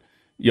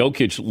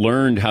Jokic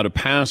learned how to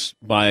pass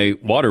by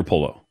water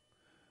polo.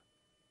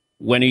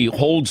 When he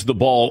holds the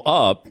ball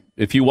up,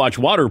 if you watch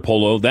water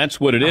polo, that's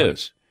what it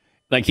is.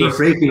 Like he's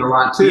faking a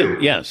lot too.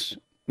 Yes,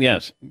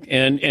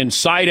 and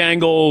side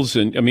angles,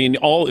 and I mean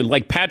all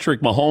like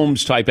Patrick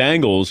Mahomes type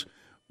angles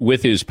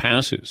with his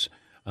passes.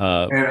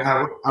 And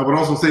I would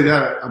also say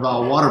that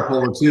about water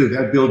polo too.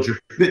 That builds your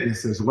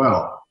fitness as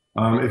well.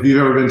 If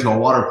you've ever been to a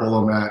water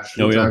polo match,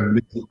 which I've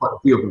been to quite a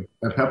few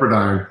at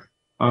Pepperdine,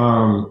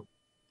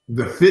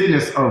 the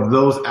fitness of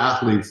those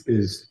athletes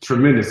is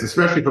tremendous,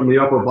 especially from the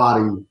upper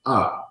body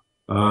up.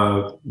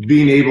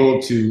 Being able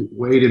to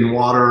wade in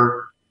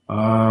water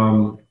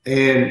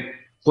and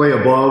play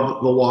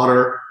above the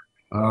water,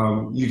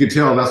 you can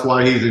tell that's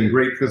why he's in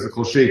great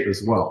physical shape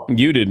as well.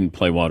 You didn't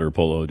play water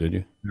polo, did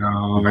you?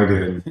 No, I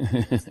didn't.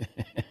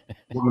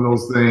 One of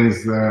those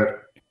things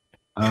that,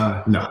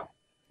 no.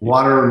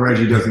 Water and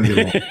Reggie doesn't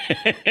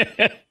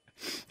get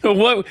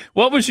along.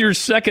 What was your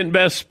second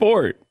best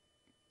sport?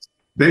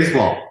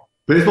 Baseball.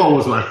 Baseball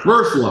was my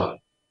first love.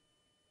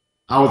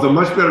 I was a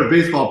much better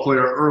baseball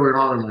player early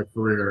on in my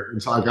career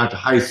until I got to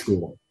high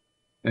school.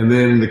 And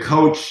then the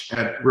coach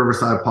at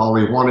Riverside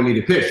Poly wanted me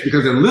to pitch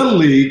because in Little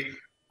League,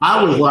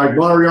 I was like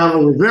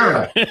Mariano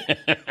Rivera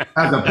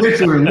as a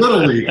pitcher in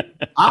Little League.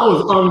 I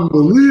was an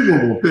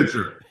unbelievable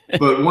pitcher.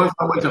 But once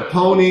I went to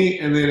Pony,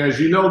 and then as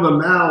you know, the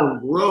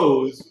mound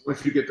grows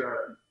once you get to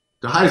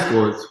high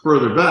school, it's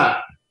further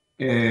back.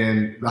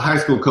 And the high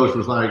school coach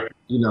was like,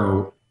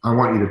 I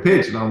want you to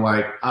pitch. And I'm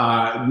like,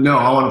 no,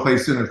 I want to play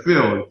center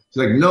field.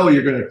 She's like, no,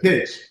 you're going to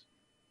pitch.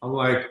 I'm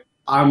like,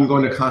 I'm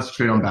going to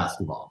concentrate on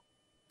basketball.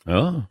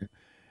 Oh,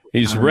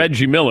 he's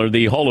Reggie Miller,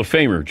 the Hall of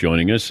Famer,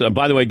 joining us.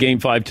 By the way, Game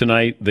 5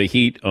 tonight, the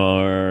Heat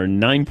are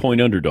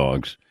 9-point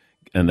underdogs,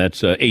 and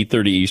that's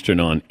 8:30 Eastern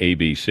on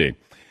ABC.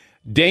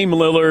 Dame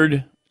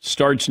Lillard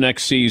starts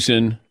next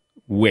season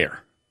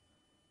where?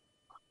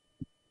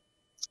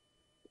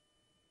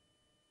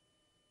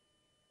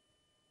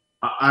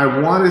 I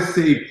want to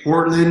say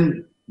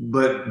Portland,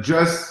 but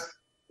just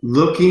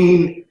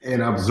looking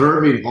and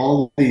observing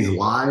all these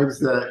lives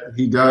that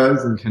he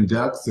does and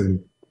conducts,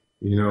 and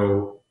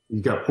you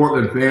got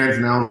Portland fans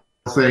now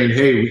saying,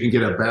 hey, we can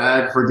get a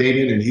bag for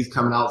Damian, and he's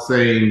coming out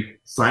saying,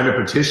 sign a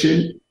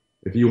petition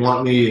if you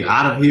want me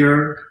out of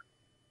here.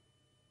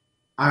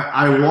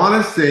 I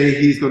want to say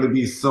he's going to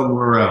be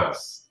somewhere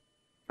else.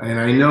 And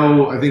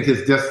I think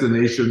his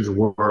destinations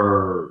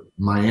were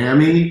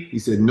Miami. He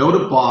said no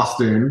to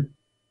Boston.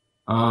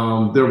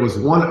 There was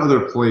one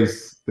other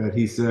place that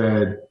he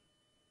said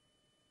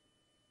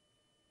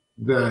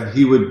that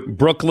he would...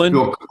 Brooklyn?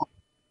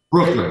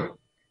 Brooklyn.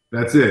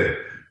 That's it.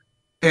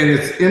 And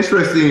it's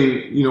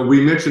interesting,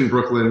 we mentioned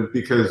Brooklyn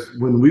because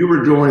when we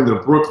were doing the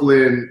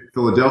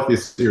Brooklyn-Philadelphia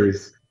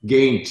series,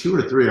 game 2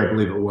 or 3, I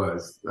believe it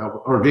was,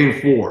 or game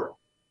 4,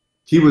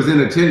 he was in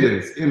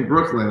attendance in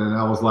Brooklyn, and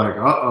I was like,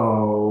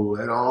 uh-oh,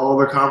 and all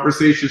the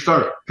conversation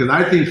started. Because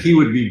I think he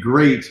would be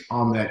great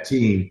on that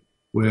team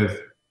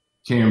with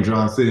Cam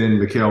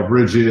Johnson, Mikal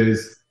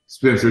Bridges,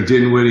 Spencer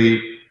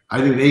Dinwiddie. I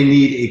think they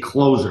need a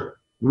closer.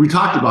 We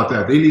talked about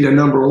that. They need a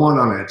number one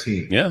on that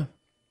team. Yeah.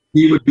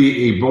 He would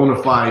be a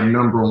bona fide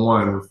number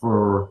one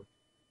for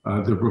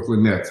the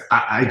Brooklyn Nets.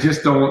 I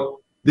just don't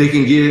 – they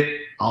can get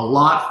a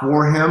lot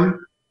for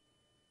him.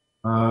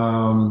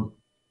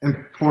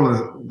 And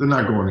Portland, they're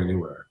not going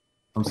anywhere.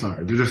 I'm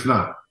sorry. They're just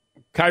not.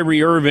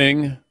 Kyrie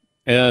Irving,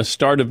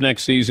 start of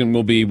next season,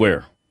 will be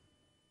where?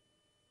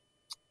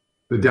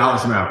 The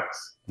Dallas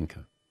Mavericks.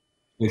 Okay.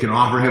 They can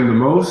offer him the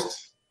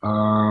most.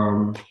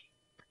 I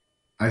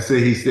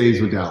say he stays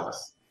with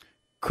Dallas.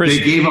 They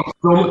gave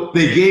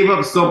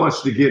up so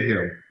much to get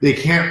him. They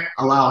can't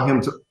allow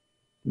him to.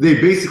 They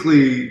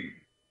basically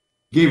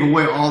gave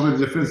away all the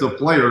defensive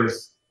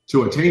players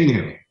to attain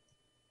him.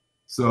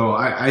 So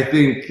I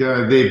think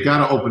they've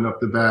got to open up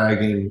the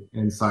bag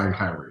and sign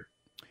Kyrie.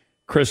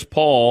 Chris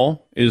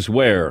Paul is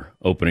where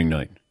opening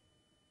night?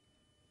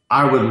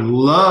 I would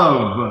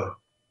love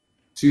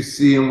to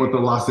see him with the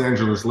Los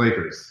Angeles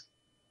Lakers.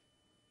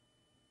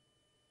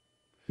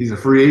 He's a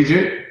free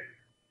agent,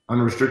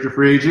 unrestricted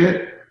free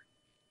agent.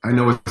 I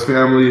know his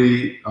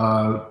family,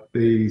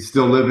 they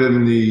still live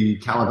in the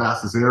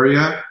Calabasas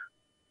area.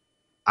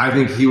 I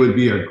think he would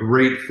be a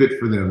great fit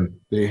for them.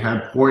 They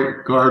had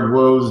point guard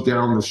woes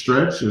down the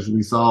stretch, as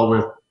we saw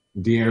with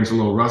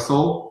D'Angelo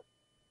Russell.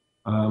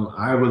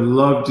 I would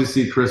love to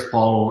see Chris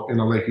Paul in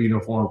a Laker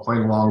uniform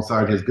playing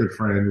alongside his good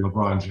friend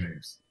LeBron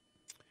James.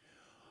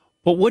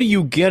 But what are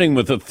you getting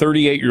with a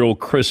 38-year-old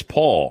Chris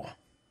Paul?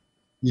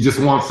 You just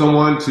want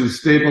someone to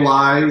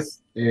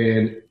stabilize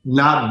and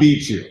not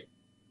beat you.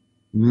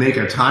 Make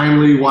a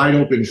timely,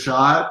 wide-open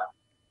shot.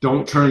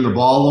 Don't turn the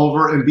ball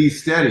over and be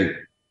steady.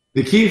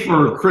 The key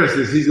for Chris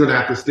is he's going to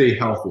have to stay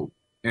healthy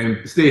and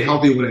stay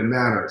healthy when it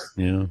matters.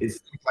 Yeah. It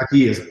seems like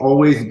he is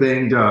always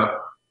banged up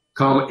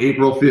come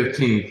April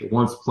 15th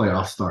once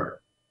playoffs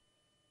start.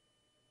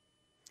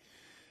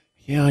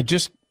 Yeah,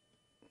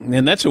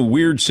 and that's a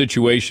weird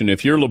situation.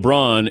 If you're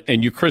LeBron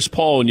and you Chris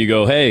Paul and you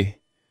go, hey,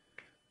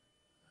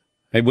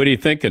 what are you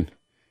thinking?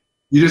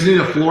 You just need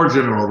a floor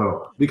general,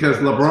 though, because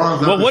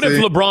LeBron's not Well, what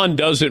if LeBron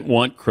doesn't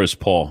want Chris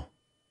Paul?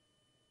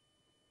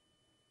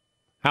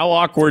 How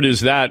awkward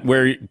is that?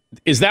 Where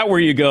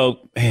you go,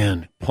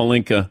 man,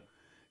 Pelinka,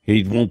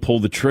 he won't pull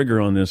the trigger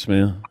on this,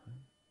 man?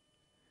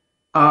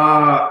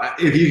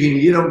 If you can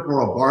get him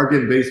for a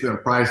bargain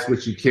basement price,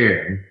 which you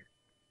can,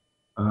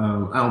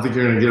 I don't think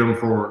you're going to get him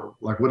for,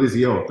 like, what is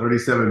he owe?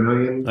 $37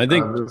 million?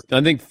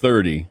 I think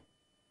 30.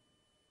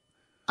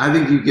 I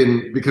think you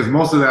can, because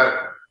most of that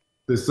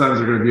the Suns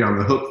are going to be on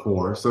the hook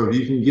for. So if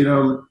you can get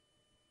him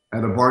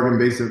at a bargain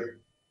basement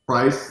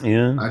price,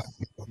 yeah.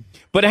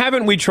 But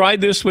haven't we tried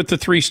this with the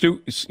three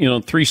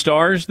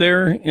stars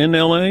there in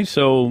LA?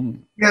 So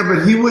yeah,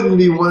 but he wouldn't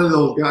be one of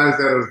those guys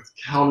that is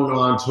counted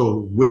on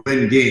to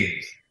win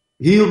games.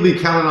 He'll be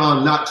counted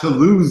on not to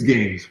lose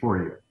games for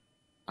you,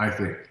 I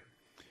think.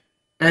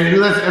 And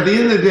at the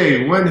end of the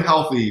day, when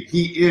healthy,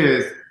 he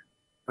is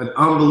an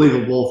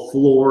unbelievable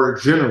floor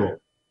general.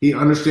 He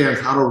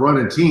understands how to run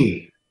a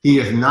team. He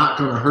is not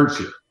going to hurt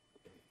you.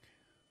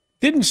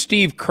 Didn't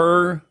Steve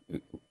Kerr,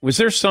 was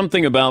there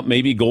something about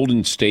maybe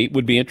Golden State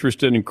would be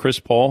interested in Chris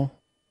Paul?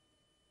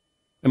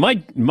 Am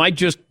I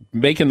just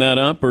making that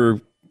up, or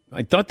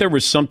I thought there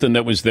was something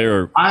that was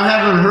there? I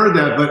haven't heard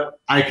that, but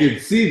I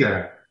could see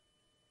that.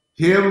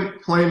 Him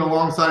playing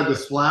alongside the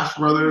Splash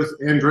Brothers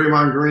and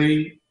Draymond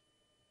Green,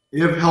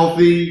 if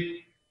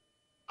healthy,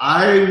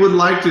 I would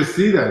like to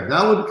see that.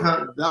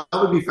 That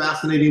would be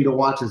fascinating to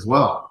watch as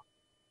well.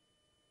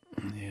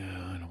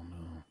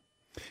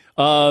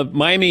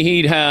 Miami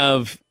Heat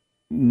have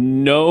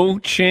no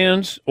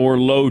chance or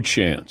low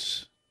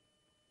chance?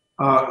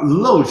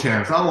 Low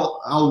chance.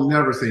 I'll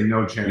never say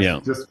no chance. Yeah.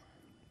 Just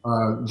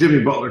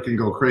Jimmy Butler can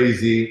go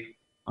crazy,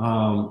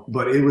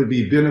 but it would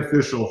be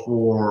beneficial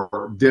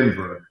for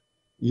Denver.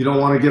 You don't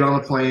want to get on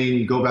a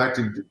plane, go back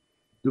to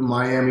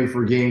Miami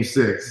for Game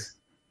 6.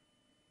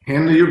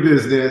 Handle your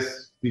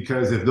business,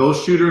 because if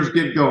those shooters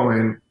get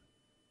going,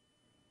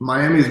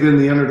 Miami's been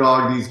the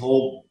underdog these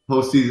whole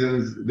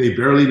postseasons. They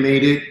barely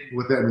made it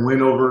with that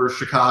win over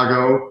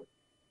Chicago.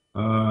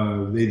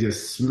 They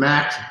just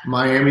smacked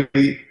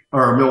Milwaukee,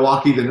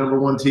 the number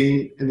one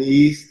team in the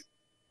East.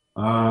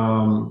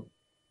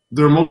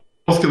 Their most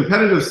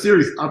competitive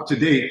series up to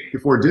date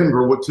before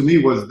Denver, what to me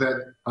was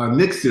that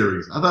Knicks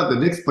series. I thought the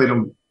Knicks played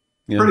them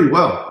pretty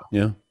well.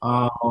 Yeah.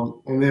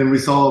 And then we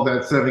saw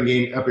that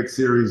 7-game epic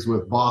series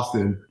with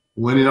Boston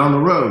winning on the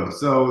road.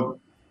 So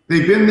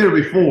they've been there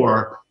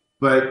before,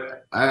 but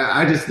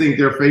I just think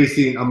they're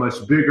facing a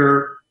much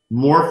bigger,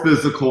 more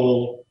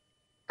physical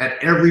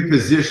at every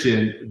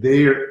position.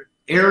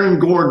 Aaron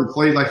Gordon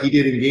played like he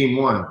did in Game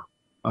 1,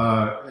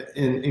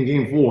 in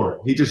Game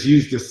 4. He just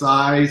used his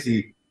size.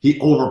 He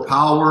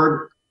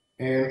overpowered,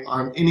 and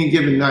on any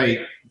given night,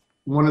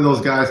 one of those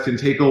guys can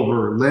take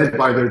over, led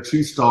by their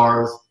two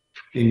stars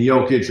in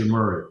Jokic and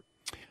Murray.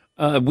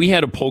 We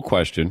had a poll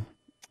question.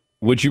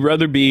 Would you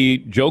rather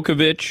be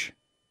Djokovic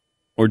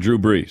or Drew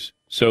Brees?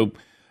 So,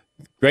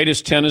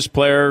 greatest tennis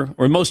player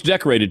or most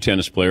decorated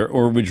tennis player,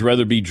 or would you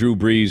rather be Drew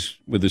Brees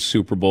with a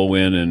Super Bowl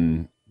win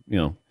and,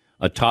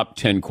 a top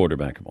 10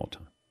 quarterback of all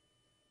time?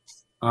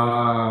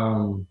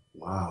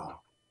 Wow.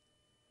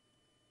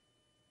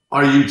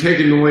 Are you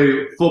taking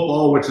away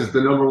football, which is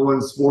the number one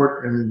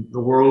sport in the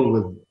world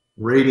with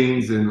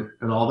ratings and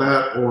all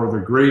that, or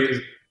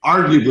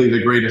arguably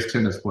the greatest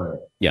tennis player?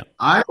 Yeah.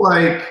 I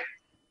like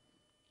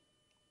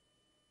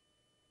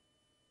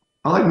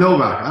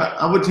Novak.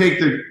 I would take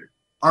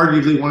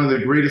arguably one of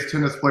the greatest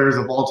tennis players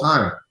of all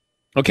time.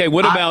 Okay,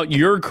 what about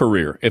your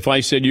career? If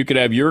I said you could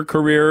have your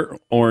career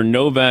or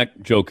Novak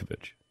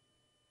Djokovic?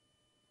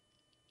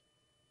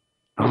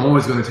 I'm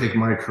always going to take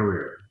my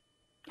career.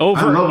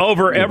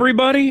 Over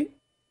everybody?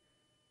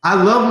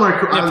 I love my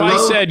career. If I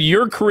said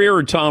your career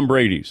or Tom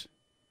Brady's?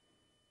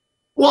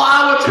 Well,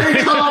 I would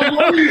take Tom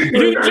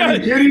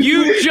Brady's.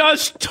 You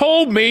just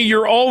told me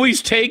you're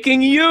always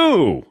taking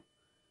you.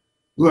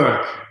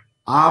 Look,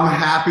 I'm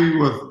happy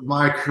with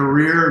my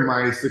career,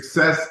 my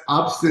success,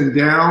 ups and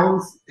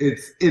downs.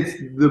 It's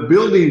the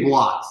building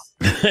blocks.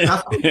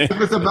 That's what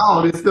it's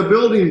about. It's the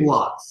building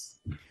blocks.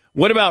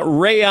 What about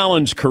Ray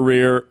Allen's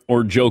career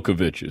or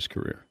Djokovic's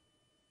career?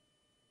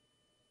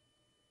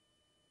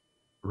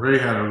 Ray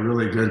had a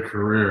really good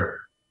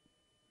career.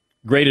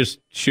 Greatest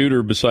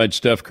shooter besides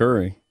Steph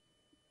Curry.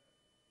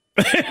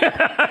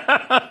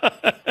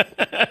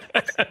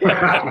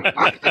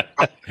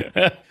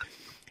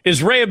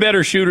 Is Ray a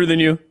better shooter than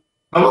you?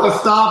 I'm going to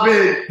stop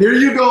it. Here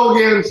you go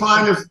again,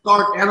 trying to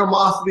start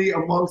animosity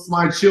amongst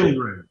my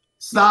children.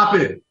 Stop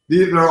it.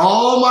 They're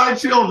all my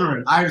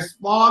children. I've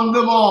spawned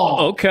them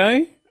all.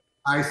 Okay.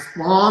 I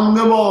spawned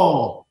them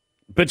all.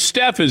 But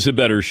Steph is a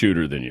better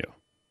shooter than you.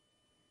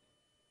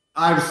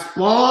 I've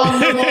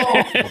spawned them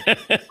all.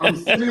 I'm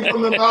sitting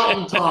from the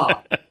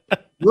mountaintop.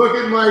 Look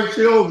at my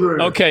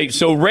children. Okay,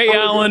 so Ray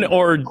Allen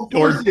or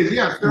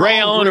Ray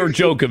Allen or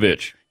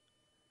Djokovic?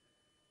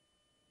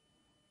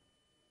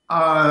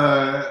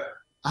 How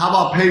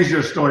about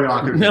Peja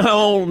Stojakovic?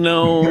 No.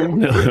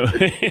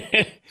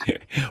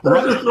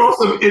 Let's just throw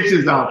some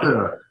itches out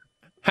there.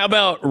 How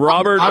about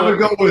Robert? I would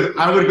go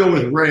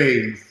with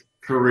Ray's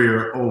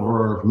career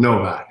over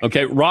Novak.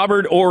 Okay,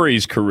 Robert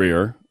Ory's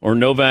career or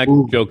Novak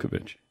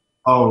Djokovic?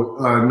 Oh,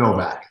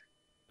 Novak.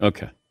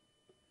 Okay.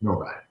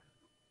 Novak.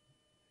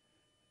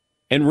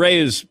 And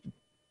Ray it's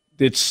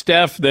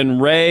Steph, then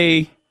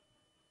Ray.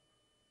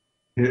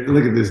 Here,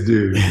 look at this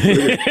dude.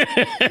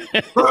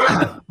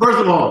 First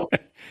of all,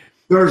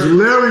 there's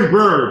Larry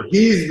Bird.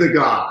 He's the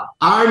God.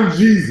 I'm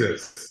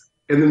Jesus.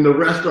 And then the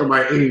rest are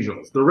my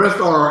angels. The rest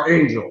are our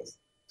angels.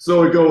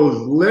 So it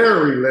goes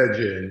Larry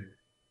Legend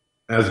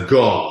as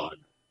God.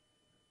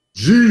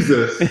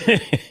 Jesus,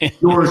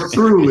 yours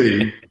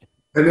truly.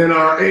 And then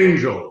our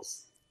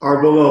angels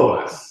are below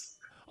us.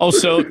 Oh,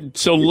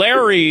 so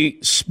Larry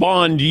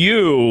spawned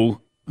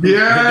you.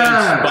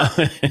 Yes.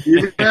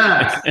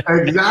 Yes,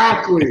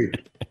 exactly.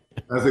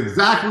 That's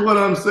exactly what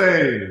I'm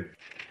saying.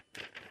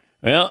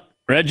 Well,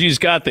 Reggie's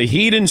got the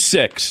Heat in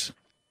 6.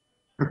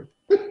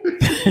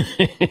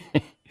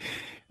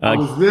 I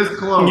was this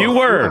close. You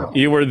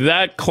were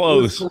that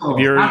close.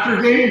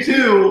 After game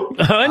 2.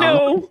 I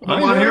know.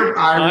 Come on here.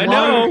 I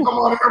know. Come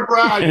on here,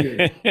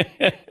 bragging.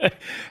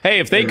 Hey,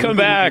 if they come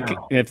back,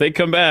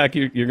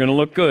 you're going to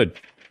look good.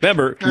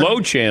 Remember,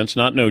 low chance,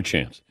 not no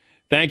chance.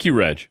 Thank you,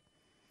 Reg.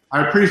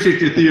 I appreciate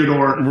you,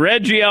 Theodore.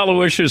 Reggie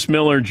Aloysius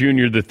Miller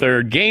Jr.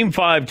 III. Game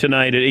 5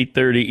 tonight at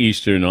 8:30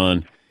 Eastern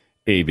on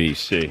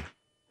ABC.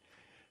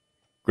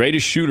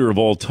 Greatest shooter of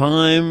all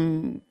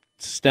time,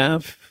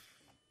 Steph.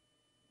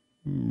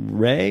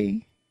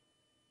 Ray?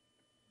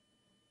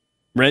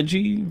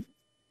 Reggie?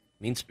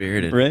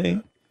 Mean-spirited. Ray?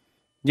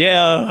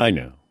 Yeah, I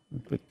know.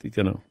 But,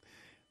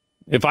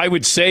 if I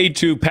would say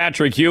to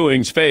Patrick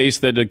Ewing's face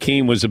that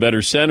Akeem was a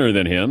better center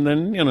than him,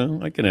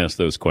 then, I can ask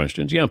those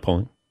questions. Yeah,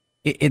 Paul.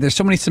 There's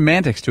so many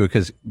semantics to it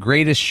because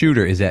greatest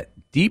shooter, is that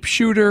deep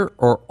shooter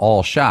or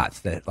all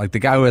shots? That like the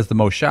guy who has the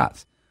most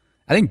shots.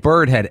 I think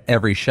Bird had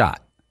every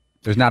shot.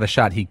 There's not a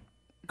shot he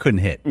couldn't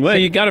hit. Well,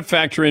 you got to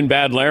factor in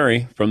Bad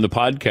Larry from the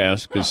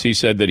podcast because he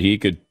said that he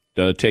could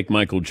take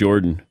Michael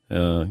Jordan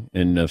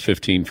in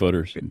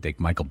 15-footers. Couldn't take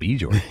Michael B.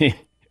 Jordan.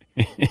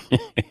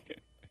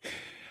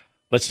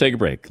 Let's take a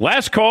break.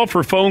 Last call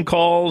for phone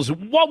calls.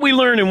 What we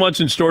learn and what's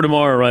in store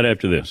tomorrow right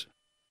after this.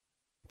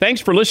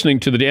 Thanks for listening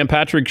to the Dan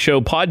Patrick Show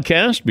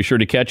podcast. Be sure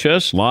to catch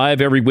us live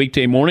every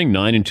weekday morning,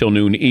 9 until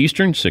noon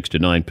Eastern, 6 to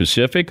 9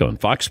 Pacific on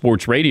Fox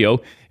Sports Radio.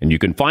 And you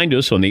can find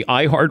us on the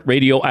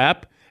iHeartRadio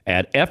app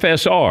at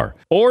FSR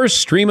or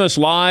stream us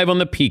live on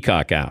the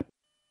Peacock app.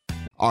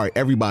 All right,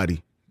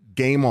 everybody,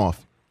 game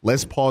off.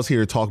 Let's pause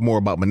here to talk more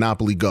about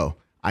Monopoly Go.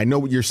 I know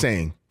what you're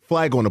saying.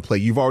 Flag on the play.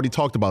 You've already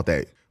talked about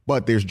that.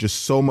 But there's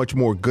just so much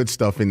more good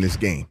stuff in this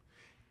game.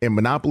 In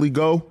Monopoly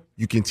Go,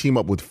 you can team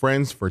up with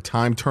friends for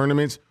timed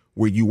tournaments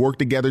where you work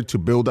together to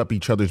build up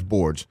each other's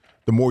boards.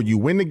 The more you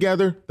win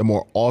together, the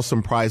more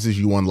awesome prizes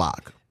you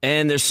unlock.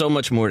 And there's so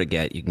much more to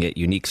get. You can get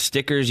unique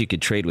stickers. You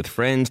could trade with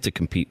friends to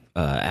compete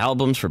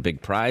albums for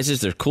big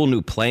prizes. There's cool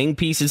new playing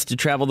pieces to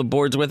travel the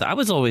boards with. I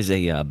was always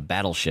a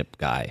Battleship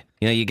guy.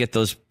 You know, you get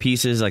those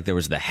pieces, like there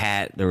was the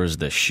hat, there was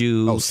the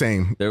shoe. Oh,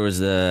 same.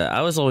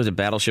 I was always a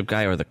Battleship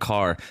guy, or the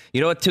car. You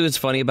know what, too, is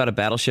funny about a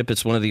Battleship?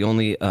 It's one of the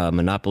only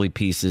Monopoly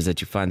pieces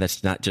that you find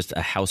that's not just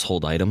a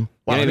household item.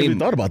 Wow, You know I what never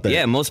thought about that.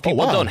 Yeah, most people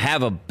wow. don't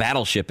have a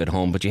Battleship at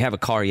home, but you have a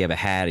car, you have a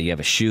hat, you have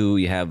a shoe,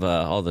 you have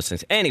all those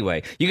things.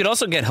 Anyway, you could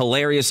also get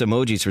hilarious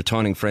emojis for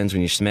taunting friends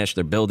when you smash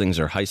their buildings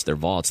or heist their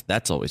vaults.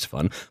 That's always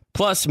fun.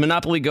 Plus,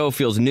 Monopoly Go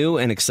feels new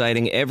and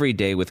exciting every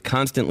day with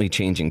constantly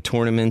changing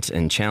tournaments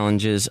and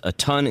challenges. A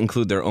ton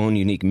include their own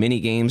unique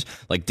mini games,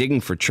 like digging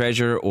for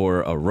treasure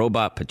or a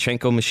robot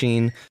Pachinko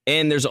machine.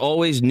 And there's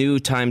always new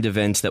timed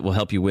events that will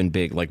help you win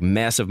big, like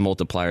massive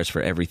multipliers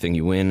for everything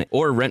you win,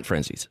 or rent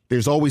frenzies.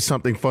 There's always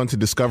something fun to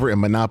discover in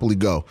Monopoly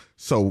Go.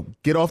 So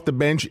get off the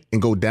bench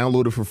and go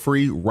download it for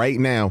free right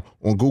now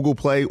on Google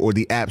Play or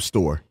the App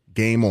Store.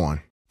 Game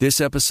on. This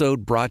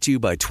episode brought to you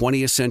by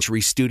 20th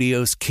Century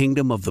Studios'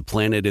 Kingdom of the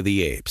Planet of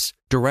the Apes.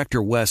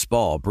 Director Wes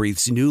Ball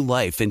breathes new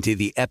life into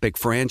the epic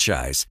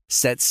franchise,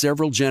 set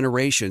several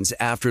generations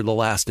after the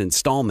last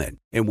installment,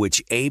 in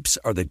which apes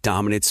are the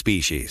dominant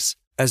species.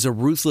 As a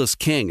ruthless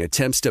king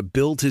attempts to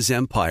build his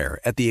empire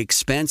at the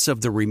expense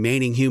of the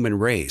remaining human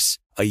race,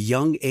 a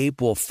young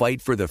ape will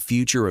fight for the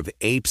future of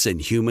apes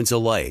and humans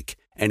alike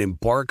and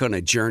embark on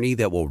a journey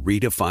that will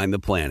redefine the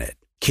planet.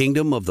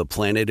 Kingdom of the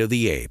Planet of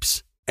the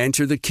Apes.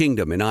 Enter the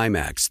kingdom in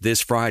IMAX this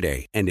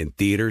Friday and in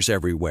theaters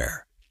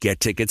everywhere. Get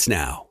tickets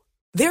now.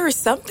 There are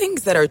some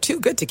things that are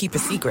too good to keep a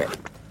secret.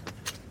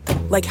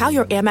 Like how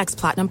your Amex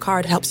Platinum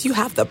card helps you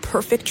have the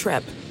perfect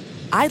trip.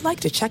 I'd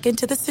like to check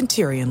into the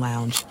Centurion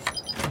Lounge.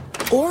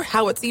 Or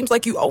how it seems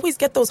like you always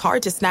get those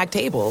hard-to-snag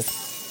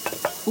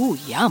tables. Ooh,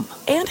 yum.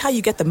 And how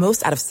you get the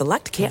most out of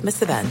select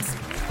can't-miss events.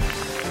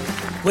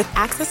 With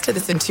access to the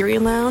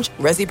Centurion Lounge,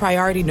 Resi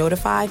Priority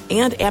Notified,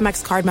 and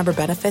Amex card member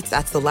benefits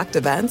at select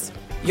events,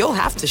 you'll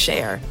have to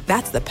share.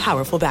 That's the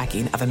powerful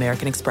backing of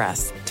American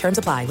Express. Terms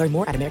apply. Learn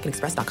more at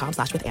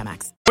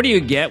americanexpress.com/withAmex. What do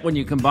you get when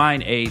you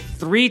combine a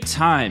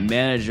 3-time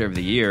Manager of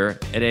the Year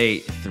and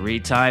a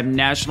 3-time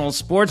National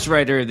Sports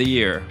Writer of the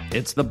Year?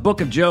 It's the Book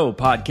of Joe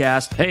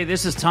podcast. Hey,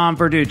 this is Tom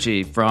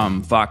Verducci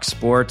from Fox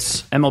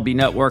Sports, MLB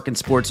Network, and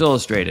Sports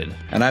Illustrated.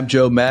 And I'm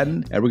Joe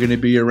Madden, and we're going to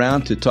be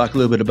around to talk a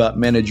little bit about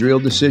managerial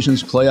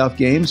decisions, playoff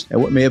games,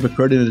 and what may have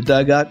occurred in the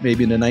dugout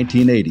maybe in the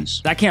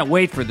 1980s. I can't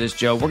wait for this,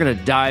 Joe. We're going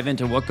to dive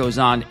into what goes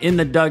on in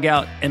the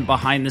dugout and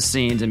behind the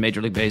scenes in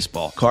Major League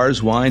Baseball.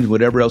 Cars, wine,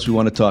 whatever else we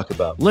want to talk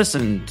about.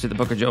 Listen to the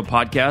Book of Joe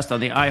podcast on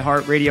the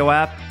iHeartRadio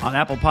app, on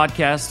Apple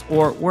Podcasts,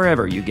 or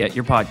wherever you get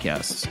your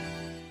podcasts.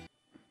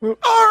 All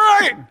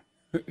right.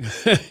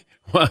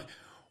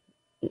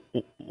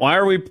 Why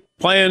are we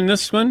playing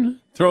this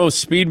one? Throw a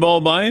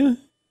speedball by you?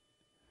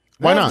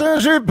 Why not?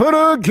 After she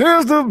put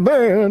against the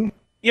band.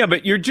 Yeah,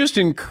 but you're just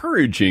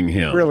encouraging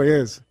him. It really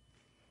is.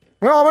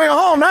 Well, we're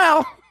home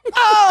now.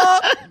 Oh,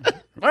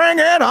 bring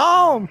it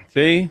home.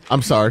 See?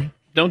 I'm sorry.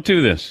 Don't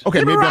do this.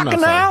 Okay, maybe I'm not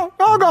sorry. Now.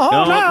 I'll go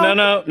home now.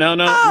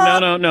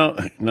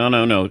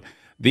 No.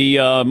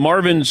 The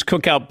Marvin's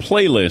Cookout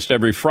playlist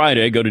every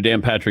Friday. Go to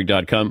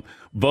danpatrick.com.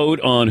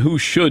 Vote on who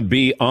should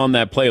be on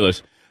that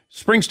playlist.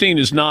 Springsteen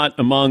is not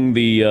among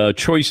the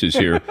choices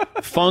here.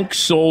 Funk,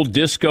 soul,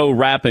 disco,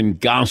 rap, and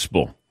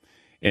gospel.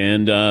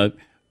 And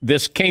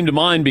this came to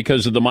mind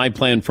because of the My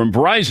Plan from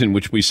Verizon,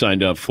 which we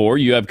signed up for.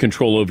 You have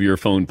control over your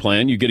phone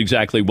plan. You get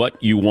exactly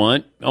what you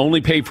want. Only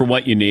pay for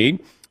what you need.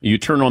 You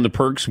turn on the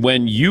perks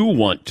when you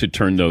want to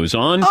turn those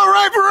on. All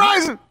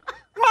right, Verizon.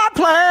 My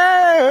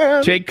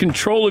plan. Take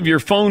control of your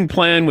phone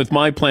plan with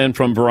My Plan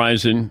from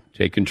Verizon.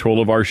 Take control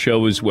of our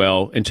show as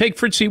well. And take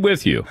Fritzy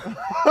with you.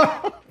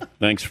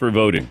 Thanks for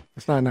voting.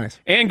 It's not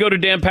nice. And go to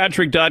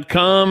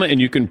danpatrick.com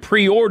and you can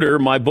pre-order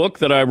my book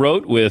that I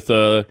wrote with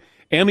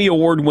Emmy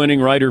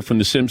Award-winning writer from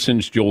The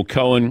Simpsons, Joel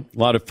Cohen. A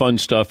lot of fun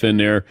stuff in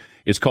there.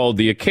 It's called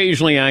The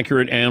Occasionally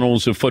Accurate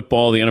Annals of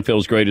Football, the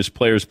NFL's Greatest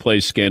Players,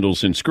 Plays,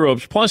 Scandals, and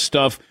Screw-Ups, plus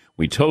stuff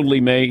we totally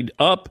made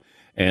up.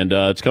 And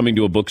it's coming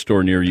to a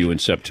bookstore near you in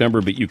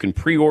September, but you can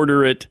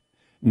pre-order it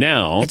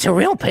now. It's a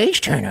real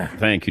page-turner.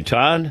 Thank you,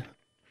 Todd.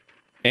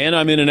 And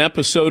I'm in an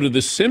episode of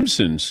The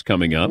Simpsons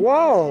coming up.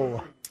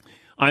 Whoa.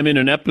 I'm in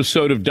an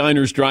episode of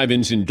Diners,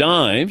 Drive-Ins, and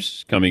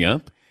Dives coming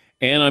up.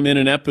 And I'm in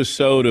an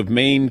episode of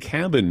Maine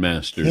Cabin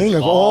Masters. King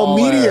of all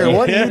media.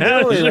 What are you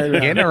doing right now?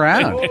 Getting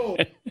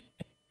around.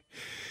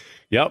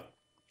 Yep.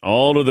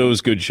 All of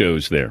those good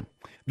shows there.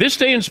 This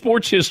day in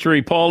sports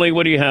history, Paulie,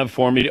 what do you have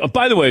for me? Oh,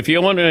 by the way, if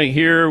you want to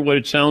hear what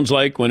it sounds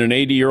like when an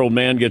 80-year-old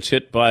man gets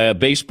hit by a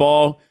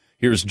baseball,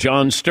 here's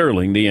John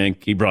Sterling, the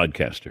Yankee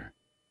broadcaster.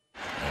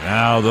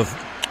 Now the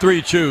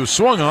 3-2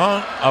 swung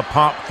on, a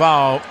pop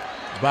foul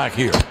back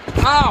here.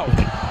 Ow!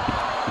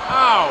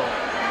 Ow!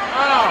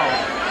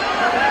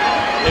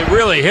 Ow! It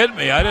really hit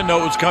me. I didn't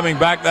know it was coming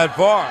back that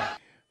far.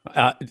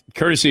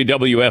 Courtesy of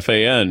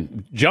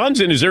WFAN.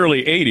 John's in his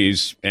early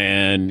 80s,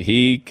 and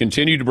he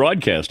continued to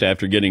broadcast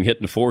after getting hit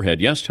in the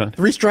forehead. Yes, John?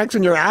 3 strikes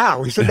and you're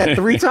out. He said that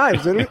 3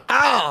 times, didn't he?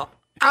 Ow!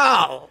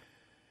 Ow!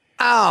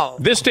 Ow!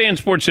 This day in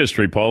sports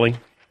history, Paulie.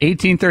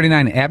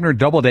 1839, Abner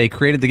Doubleday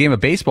created the game of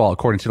baseball,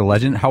 according to the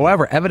legend.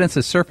 However, evidence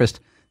has surfaced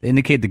that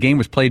indicate the game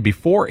was played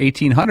before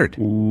 1800.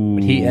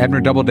 But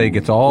Abner Doubleday,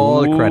 gets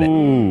all the credit.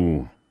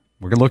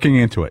 We're looking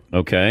into it.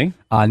 Okay.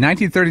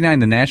 1939,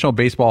 the National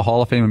Baseball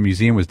Hall of Fame and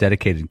Museum was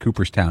dedicated in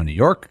Cooperstown, New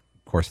York.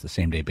 Of course, the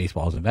same day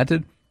baseball was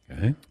invented.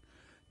 Okay.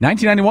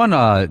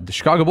 1991, the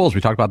Chicago Bulls, we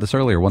talked about this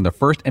earlier, won their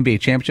first NBA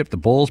championship. The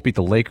Bulls beat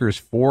the Lakers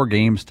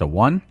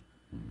 4-1.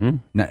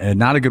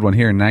 Not a good one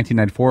here. In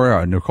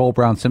 1994, Nicole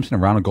Brown Simpson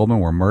and Ronald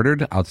Goldman were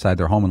murdered outside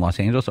their home in Los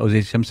Angeles.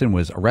 O.J. Simpson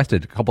was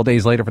arrested a couple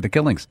days later for the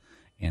killings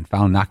and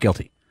found not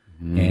guilty.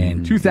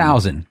 In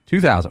 2000,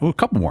 a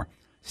couple more.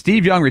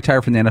 Steve Young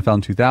retired from the NFL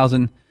in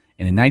 2000.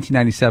 And in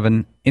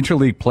 1997,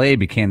 interleague play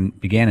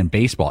began in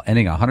baseball,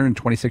 ending a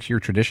 126-year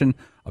tradition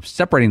of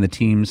separating the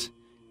teams.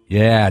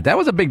 Yeah, that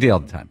was a big deal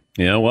at the time.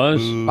 Yeah, it was.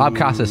 Bob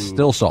Costas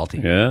still salty.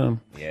 Yeah.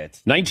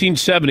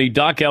 1970,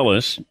 Doc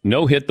Ellis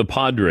no-hit the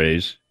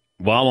Padres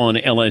while on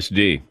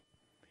LSD.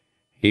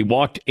 He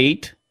walked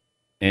 8,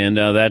 and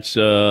that's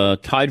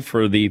tied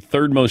for the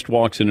third most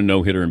walks in a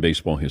no-hitter in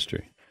baseball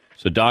history.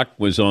 So Doc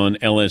was on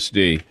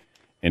LSD,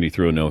 and he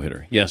threw a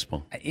no-hitter. Yes,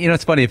 Paul. You know,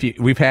 it's funny. I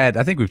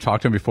think we've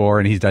talked to him before,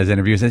 and he does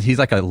interviews, and he's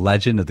like a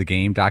legend of the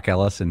game, Doc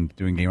Ellis, and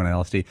doing game on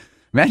LSD.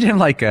 Imagine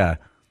like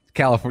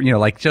California,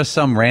 like just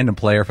some random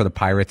player for the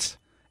Pirates,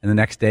 and the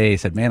next day he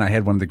said, "Man, I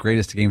had one of the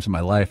greatest games of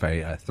my life.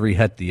 I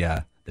 3-hit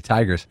the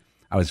Tigers.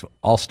 I was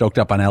all stoked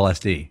up on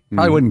LSD.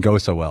 Probably wouldn't go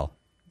so well."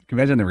 Can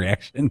you imagine the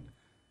reaction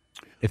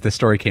if the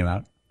story came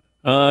out?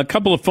 A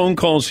couple of phone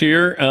calls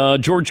here.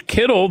 George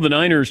Kittle, the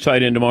Niners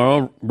tight end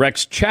tomorrow.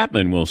 Rex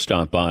Chapman will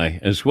stop by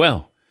as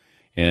well.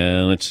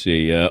 And let's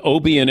see,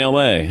 Obi in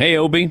L.A. Hey,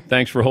 Obi,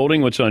 thanks for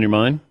holding. What's on your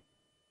mind?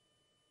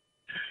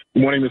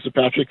 Good morning, Mr.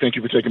 Patrick. Thank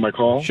you for taking my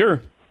call.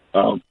 Sure.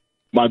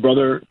 My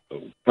brother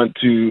went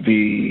to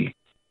the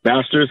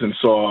Masters and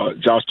saw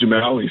Josh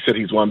Duhamel. He said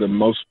he's one of the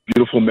most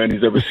beautiful men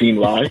he's ever seen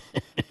live.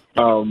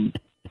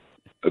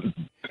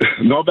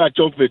 Novak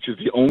Djokovic is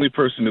the only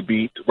person to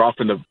beat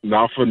Rafa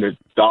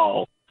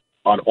Nadal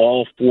on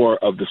all 4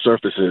 of the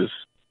surfaces,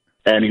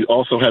 and he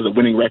also has a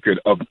winning record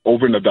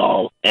over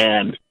Nadal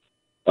and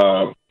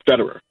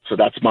Federer. So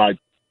that's my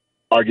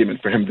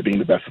argument for him to being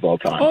the best of all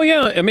time. Oh,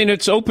 yeah. I mean,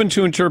 it's open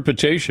to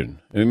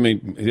interpretation. I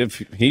mean, if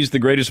he's the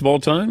greatest of all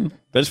time,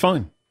 that's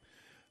fine.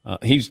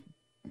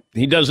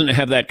 He doesn't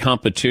have that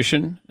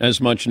competition as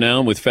much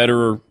now with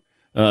Federer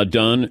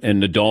done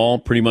and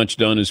Nadal pretty much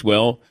done as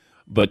well.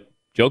 But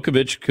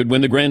Djokovic could win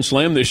the Grand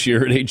Slam this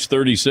year at age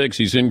 36.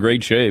 He's in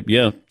great shape.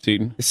 Yeah,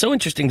 Seton. It's so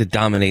interesting to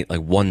dominate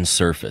like one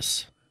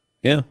surface.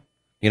 Yeah.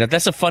 You know,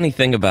 that's a funny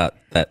thing about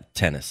that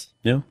tennis.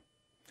 Yeah.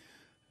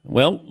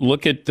 Well,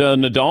 look at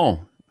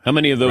Nadal. How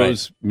many of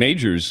those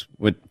majors,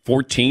 with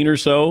 14 or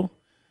so,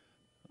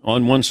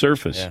 on one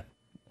surface? Yeah.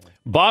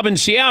 Bob in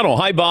Seattle.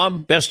 Hi,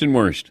 Bob. Best and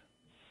worst.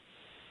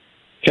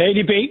 Hey,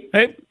 DP.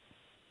 Hey.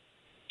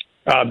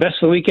 Best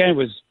of the weekend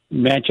was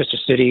Manchester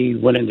City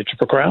winning the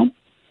Triple Crown.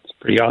 It's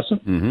pretty awesome.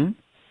 Mm-hmm.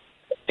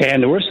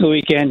 And the worst of the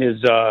weekend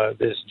is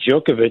this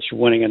Djokovic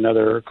winning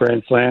another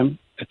Grand Slam.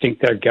 I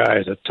think that guy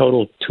is a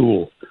total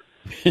tool.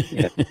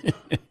 Yeah.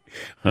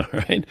 All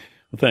right.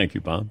 Well, thank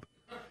you, Bob.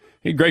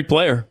 He's a great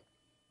player.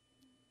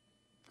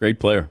 Great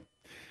player.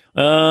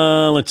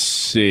 Let's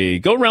see.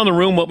 Go around the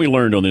room what we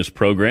learned on this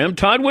program.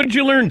 Todd, what did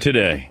you learn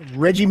today?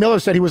 Reggie Miller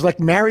said he was like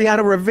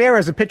Mariano Rivera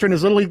as a pitcher in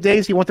his Little League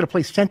days. He wanted to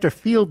play center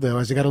field, though,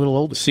 as he got a little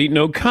older. Seton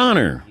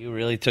O'Connor. You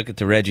really took it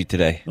to Reggie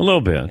today. A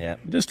little bit. Yeah.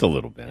 Just a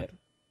little bit. Yeah.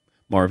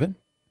 Marvin?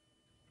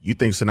 You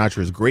think Sinatra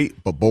is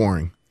great, but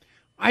boring.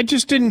 I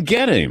just didn't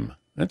get him.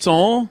 That's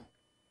all.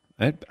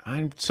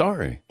 I'm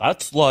sorry.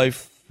 That's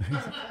life.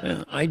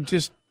 I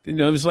just, it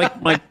was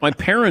like my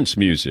parents'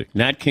 music.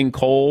 Nat King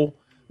Cole.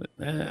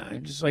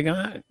 I'm just like,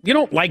 you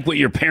don't like what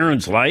your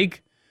parents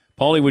like.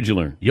 Paulie, what'd you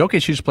learn?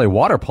 Jokic used to play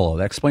water polo.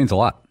 That explains a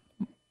lot.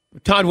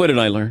 Todd, what did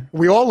I learn?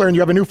 We all learned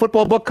you have a new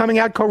football book coming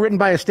out, co-written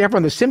by a staffer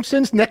on The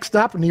Simpsons. Next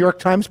stop, New York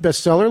Times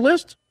bestseller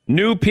list.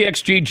 New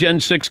PXG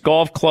Gen 6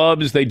 golf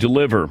clubs. They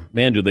deliver.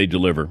 Man, do they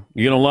deliver.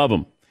 You're going to love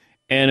them.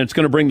 And it's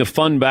going to bring the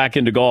fun back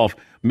into golf.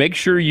 Make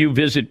sure you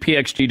visit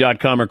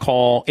pxg.com or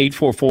call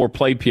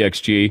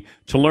 844-PLAY-PXG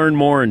to learn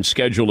more and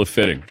schedule a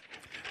fitting.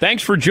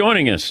 Thanks for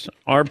joining us.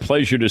 Our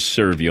pleasure to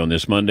serve you on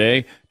this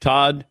Monday.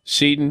 Todd,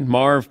 Seton,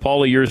 Marv,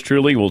 Paulie, yours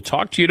truly. We'll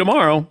talk to you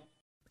tomorrow.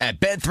 At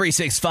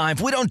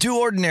Bet365, we don't do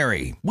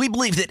ordinary. We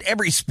believe that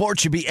every sport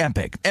should be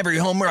epic. Every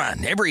home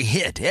run, every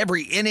hit,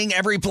 every inning,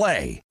 every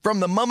play. From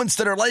the moments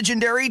that are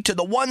legendary to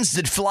the ones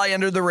that fly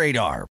under the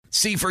radar.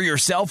 See for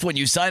yourself when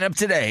you sign up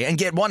today and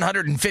get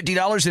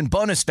 $150 in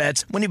bonus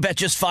bets when you bet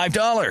just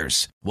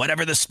 $5.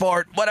 Whatever the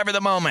sport, whatever the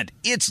moment,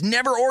 it's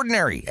never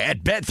ordinary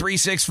at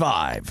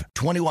Bet365.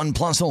 21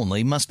 plus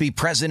only. Must be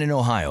present in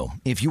Ohio.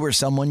 If you or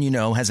someone you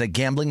know has a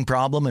gambling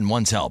problem and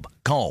wants help,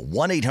 call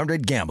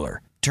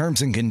 1-800-GAMBLER.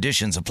 Terms and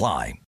conditions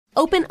apply.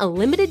 Open a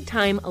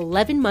limited-time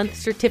 11-month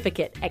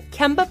certificate at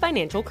Kemba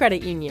Financial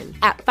Credit Union.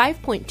 At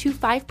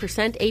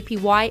 5.25%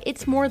 APY,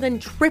 it's more than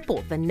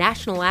triple the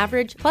national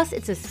average, plus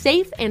it's a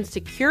safe and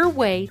secure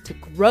way to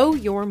grow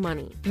your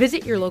money.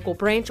 Visit your local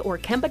branch or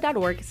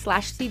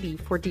kemba.org/CD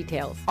for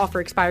details.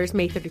 Offer expires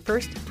May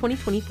 31st,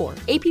 2024.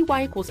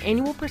 APY equals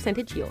annual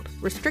percentage yield.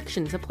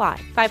 Restrictions apply.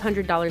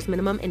 $500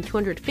 minimum and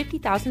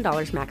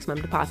 $250,000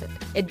 maximum deposit.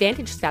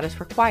 Advantage status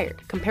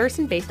required.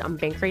 Comparison based on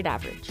bank rate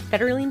average.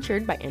 Federally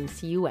insured by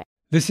NCUA.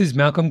 This is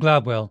Malcolm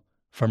Gladwell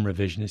from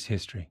Revisionist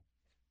History.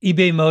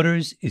 eBay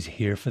Motors is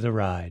here for the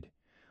ride.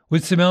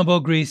 With some elbow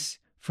grease,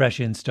 fresh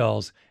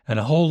installs, and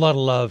a whole lot of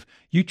love,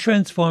 you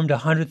transformed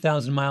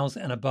 100,000 miles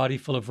and a body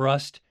full of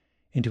rust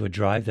into a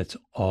drive that's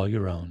all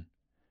your own.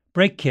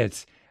 Brake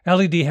kits,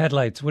 LED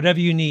headlights, whatever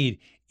you need,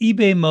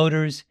 eBay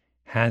Motors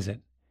has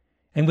it.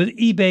 And with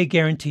eBay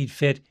Guaranteed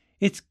Fit,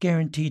 it's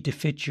guaranteed to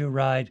fit your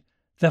ride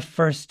the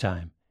first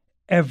time,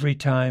 every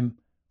time,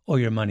 or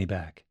your money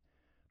back.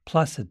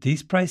 Plus, at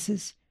these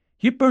prices,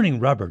 you're burning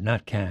rubber,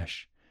 not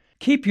cash.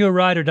 Keep your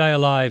ride or die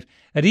alive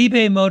at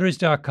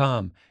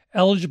ebaymotors.com.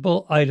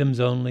 Eligible items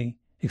only.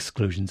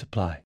 Exclusions apply.